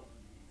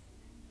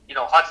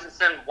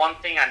 Hutchinson, one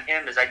thing on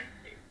him is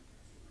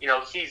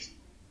he's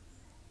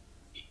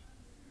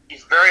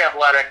very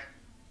athletic.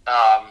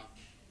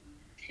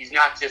 He's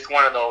not just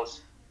one of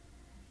those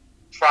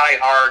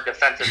try-hard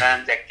defensive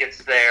ends that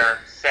gets their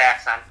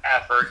sacks on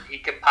effort. He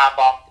can pop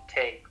off the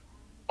tape.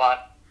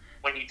 But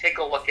when you take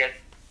a look at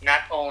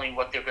not only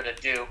what they're going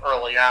to do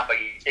early on, but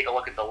you take a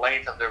look at the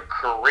length of their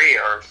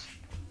careers,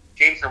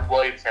 Jameson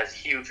Williams has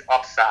huge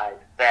upside.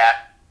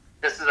 That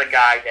this is a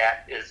guy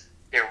that is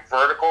their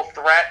vertical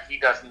threat. He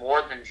does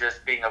more than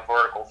just being a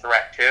vertical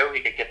threat, too. He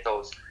could get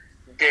those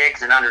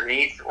digs and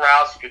underneath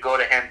routes. You could go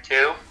to him,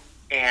 too.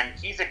 And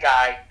he's a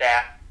guy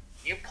that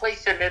you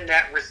place him in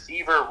that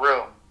receiver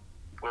room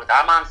with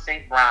Amon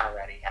St. Brown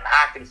already and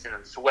Hockenson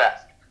and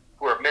Swift,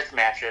 who are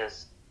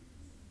mismatches.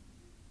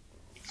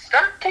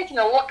 Start taking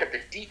a look at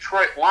the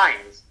Detroit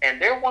Lions, and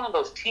they're one of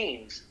those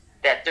teams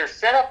that they're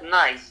set up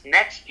nice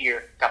next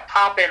year to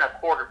pop in a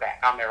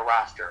quarterback on their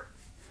roster.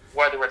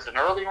 Whether it's an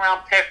early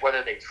round pick,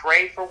 whether they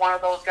trade for one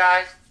of those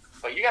guys,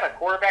 but you got a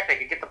quarterback that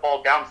can get the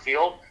ball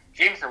downfield.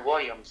 Jameson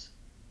Williams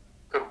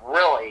could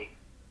really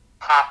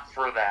pop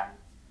for them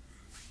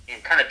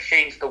and kind of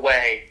change the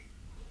way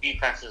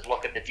defenses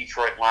look at the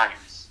Detroit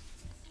Lions.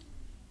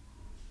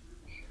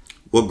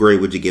 What grade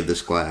would you give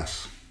this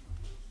class?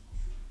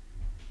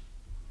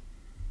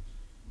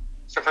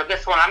 So for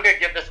this one, I'm going to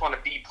give this one a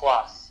B+.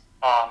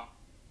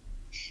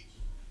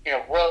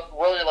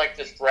 Really like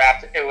this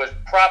draft. It was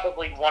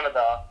probably one of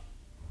the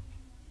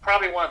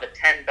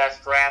 10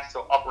 best drafts,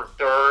 so upper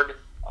third.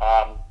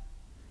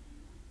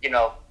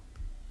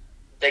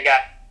 They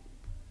got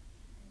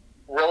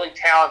really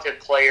talented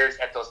players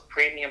at those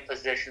premium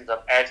positions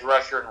of edge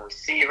rusher and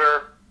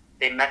receiver.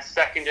 They met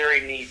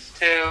secondary needs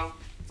too.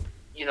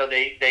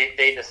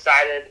 They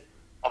decided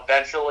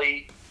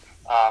eventually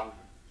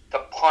to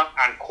punt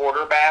on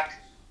quarterback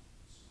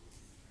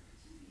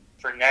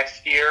for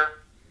next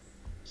year.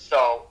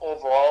 So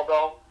overall,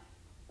 though,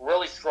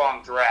 really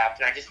strong draft.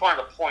 And I just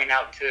wanted to point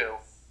out too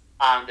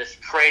on this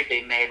trade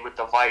they made with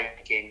the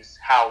Vikings,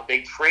 how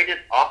they traded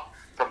up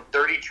from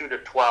 32 to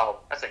 12.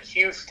 That's a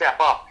huge step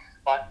up,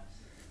 but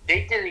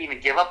they didn't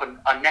even give up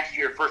a next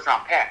year first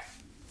round pick.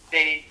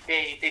 They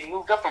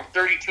moved up from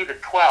 32 to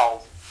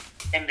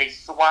 12, and they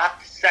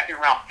swapped second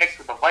round picks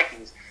with the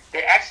Vikings.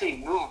 They actually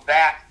moved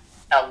back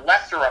a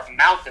lesser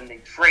amount than they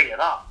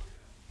traded up.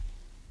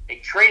 They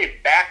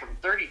traded back from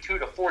 32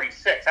 to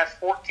 46. That's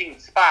 14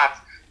 spots,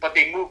 but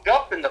they moved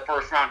up in the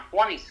first round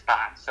 20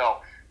 spots. So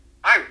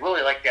I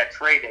really like that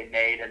trade they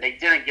made, and they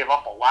didn't give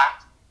up a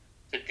lot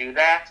to do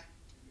that.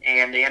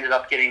 And they ended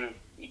up getting,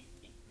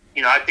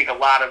 I think a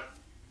lot of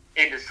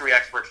industry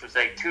experts would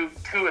say two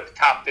of the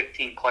top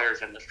 15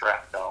 players in this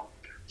draft, though.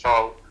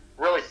 So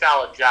really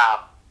solid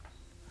job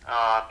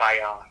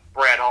by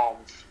Brad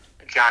Holmes,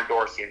 John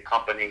Dorsey and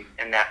company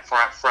in that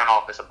front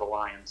office of the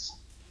Lions.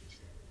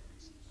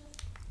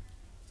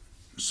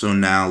 So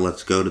now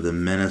let's go to the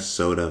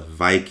Minnesota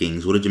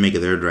Vikings. What did you make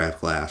of their draft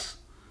class?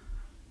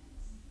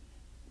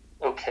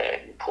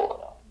 Okay, pull it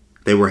up.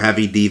 They were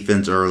heavy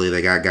defense early.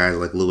 They got guys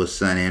like Lewis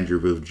Son, Andrew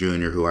Booth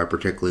Jr., who I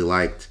particularly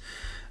liked.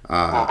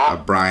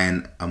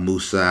 Brian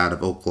Amusa out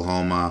of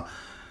Oklahoma,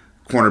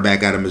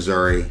 cornerback out of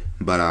Missouri,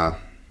 but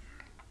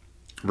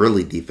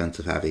really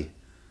defensive heavy.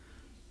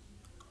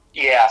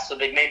 Yeah, so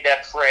they made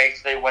that trade.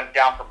 So they went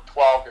down from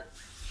 12 to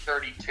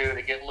 32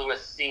 to get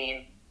Lewis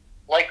Cine.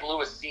 Like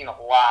Lewis Cine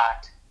a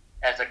lot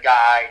as a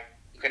guy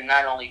who can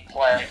not only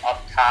play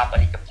up top, but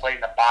he can play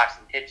in the box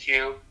and hit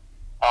you.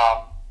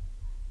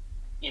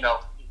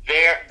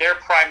 Their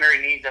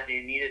primary needs that they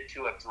needed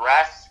to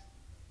address,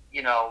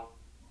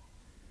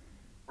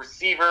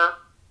 receiver,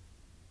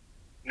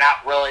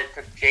 not really. It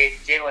took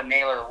Jalen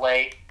Naylor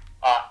late.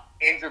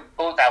 Andrew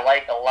Booth, I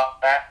like a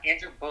lot. That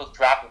Andrew Booth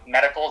dropped with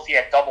medicals. He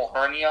had double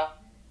hernia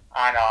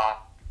on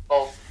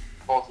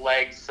both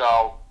legs,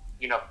 so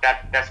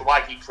that's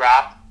why he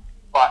dropped.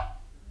 But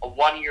a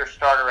 1-year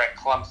starter at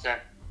Clemson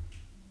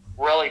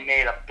really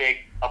made a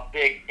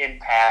big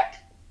impact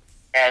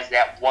as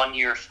that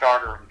 1-year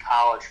starter in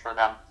college for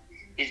them.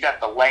 He's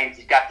got the length,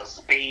 he's got the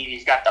speed,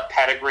 he's got the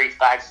pedigree,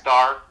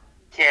 5-star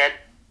kid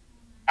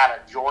out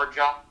of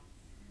Georgia.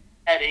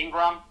 Ed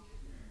Ingram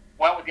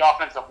went with the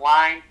offensive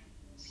line.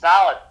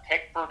 Solid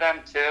pick for them,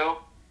 too.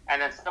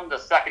 And then some of the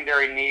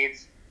secondary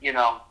needs,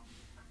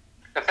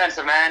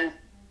 defensive end,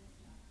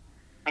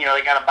 they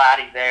got a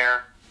body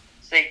there.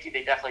 Safety,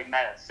 they definitely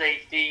met at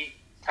safety.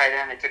 Tight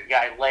end, they took a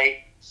guy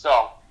late.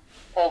 So,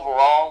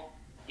 overall,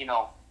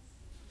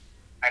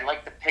 I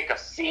like the pick of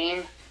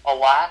Cine a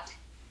lot.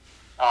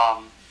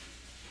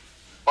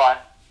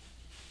 But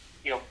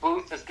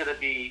Booth is going to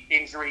be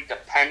injury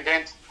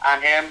dependent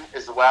on him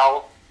as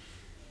well.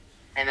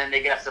 And then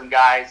they got some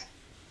guys,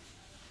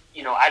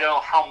 I don't know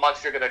how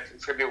much they're going to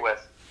contribute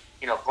with,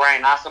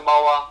 Brian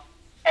Asamoah,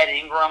 Ed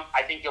Ingram.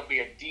 I think he'll be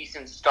a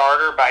decent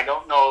starter, but I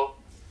don't know,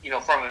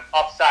 from an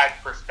upside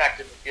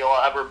perspective, if he'll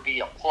ever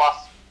be a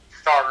plus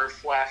starter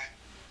 /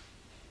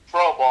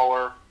 Pro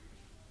Bowler,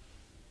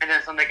 and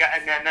then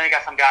they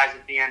got some guys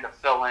at the end to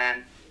fill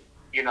in.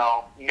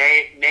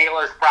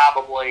 Naylor's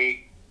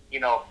probably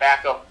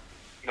backup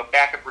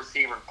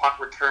receiver and punt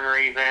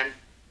returner even.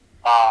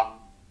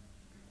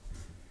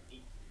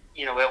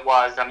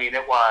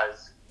 It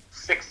was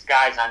 6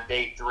 guys on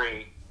day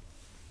 3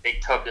 they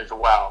took as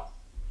well.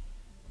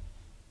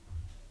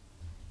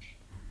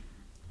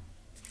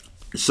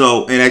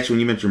 So, and actually, when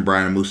you mentioned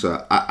Brian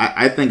Amusa,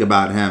 I think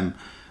about him.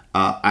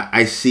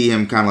 I see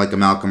him kind of like a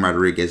Malcolm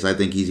Rodriguez. I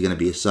think he's going to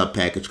be a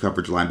sub-package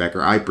coverage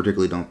linebacker. I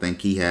particularly don't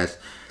think he has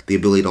the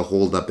ability to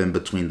hold up in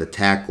between the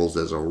tackles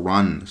as a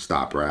run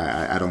stopper.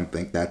 I don't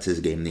think that's his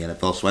game in the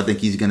NFL. So I think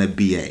he's going to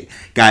be a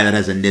guy that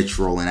has a niche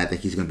role, and I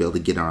think he's going to be able to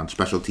get on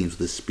special teams with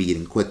his speed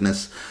and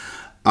quickness.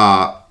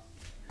 How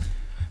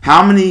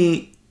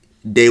many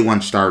day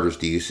 1 starters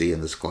do you see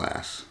in this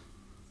class?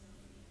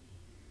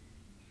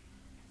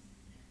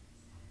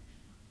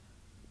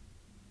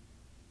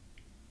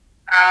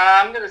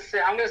 I'm gonna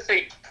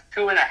say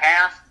 2.5.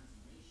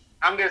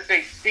 I'm gonna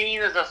say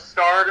Cine as a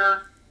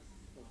starter.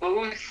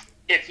 Booth,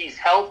 if he's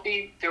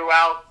healthy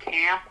throughout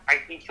camp, I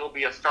think he'll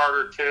be a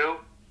starter too.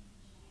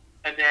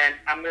 And then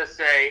I'm gonna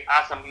say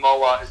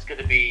Asamoah is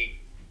gonna be,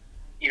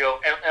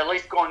 at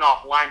least going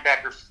off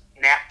linebacker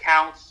snap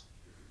counts,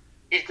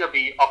 he's gonna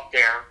be up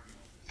there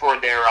for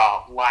their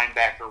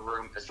linebacker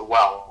room as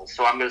well.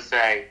 So I'm gonna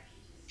say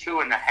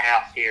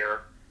 2.5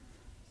 here.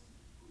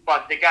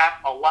 But they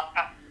got a lot.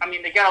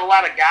 They got a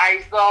lot of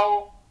guys,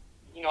 though.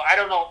 I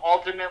don't know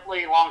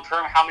ultimately long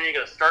term how many are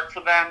going to start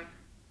for them.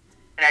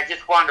 And I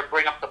just wanted to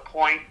bring up the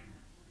point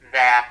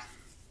that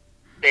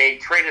they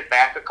traded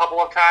back a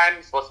couple of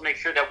times. Let's make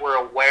sure that we're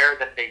aware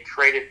that they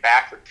traded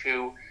back for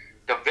 2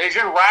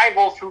 division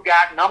rivals who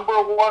got number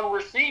 1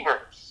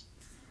 receivers.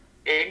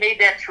 They made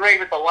that trade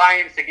with the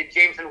Lions to get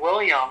Jameson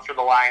Williams for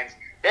the Lions.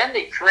 Then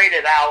they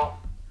traded out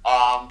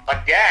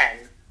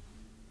again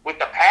with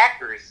the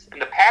Packers,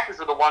 and the Packers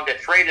are the one that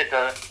traded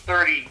the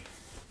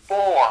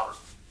 34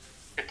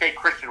 to take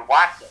Christian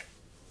Watson.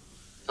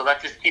 So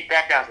let's just keep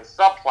that down as a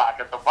subplot,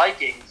 that the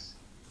Vikings,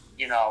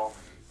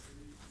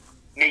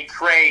 made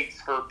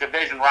trades for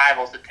division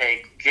rivals to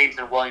take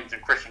Jameson Williams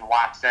and Christian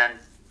Watson.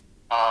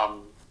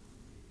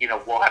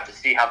 We'll have to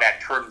see how that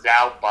turns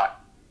out, but,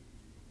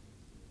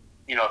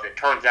 if it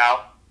turns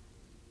out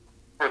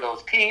for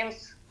those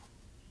teams,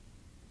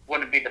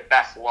 wouldn't be the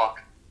best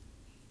look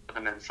for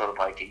the Minnesota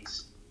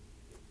Vikings.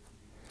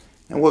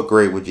 And what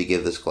grade would you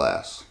give this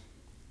class?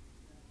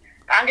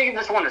 I'm gonna give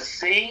this one a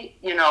C.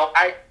 You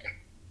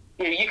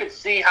could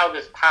see how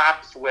this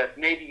pops with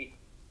maybe,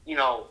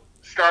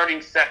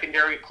 starting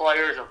secondary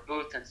players of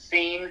Booth and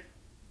Cine.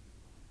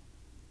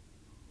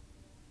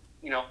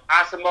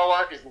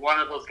 Asamoah is one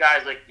of those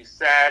guys, like you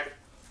said,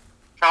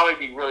 probably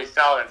be really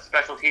solid on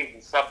special teams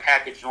and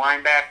sub-package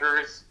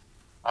linebackers.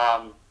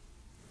 But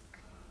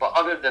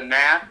other than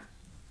that,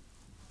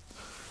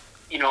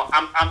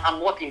 I'm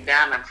looking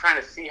down. I'm trying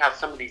to see how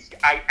some of these.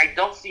 I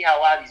don't see how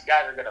a lot of these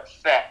guys are going to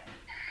fit.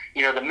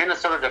 The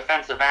Minnesota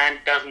defensive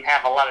end doesn't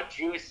have a lot of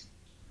juice.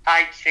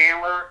 Ty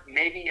Chandler,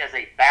 maybe as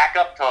a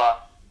backup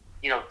to,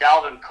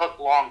 Dalvin Cook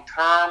long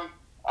term.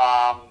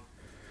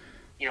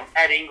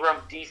 Ed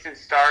Ingram, decent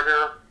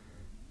starter.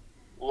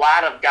 A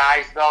lot of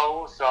guys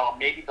though, so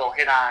maybe they'll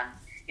hit on.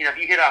 If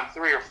you hit on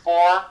 3 or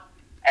 4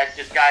 as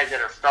just guys that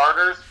are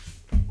starters,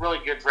 really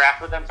good draft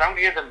for them. So I'm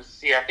going to give them a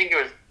C. I think it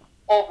was.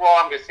 Overall,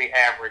 I'm going to say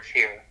average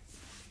here.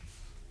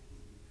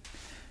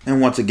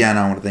 And once again,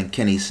 I want to thank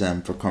Kenny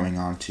Sim for coming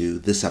on to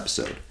this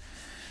episode.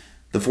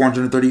 The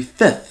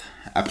 435th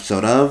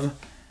episode of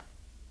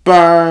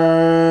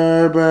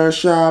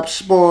Barbershop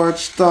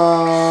Sports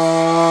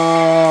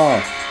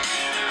Talk.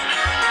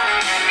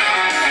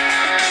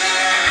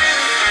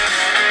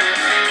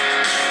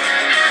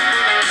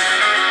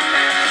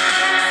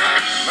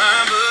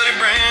 My buddy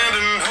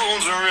Brandon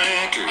holds a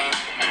record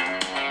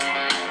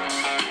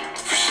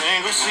for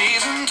single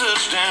season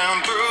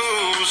touchdown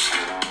throws.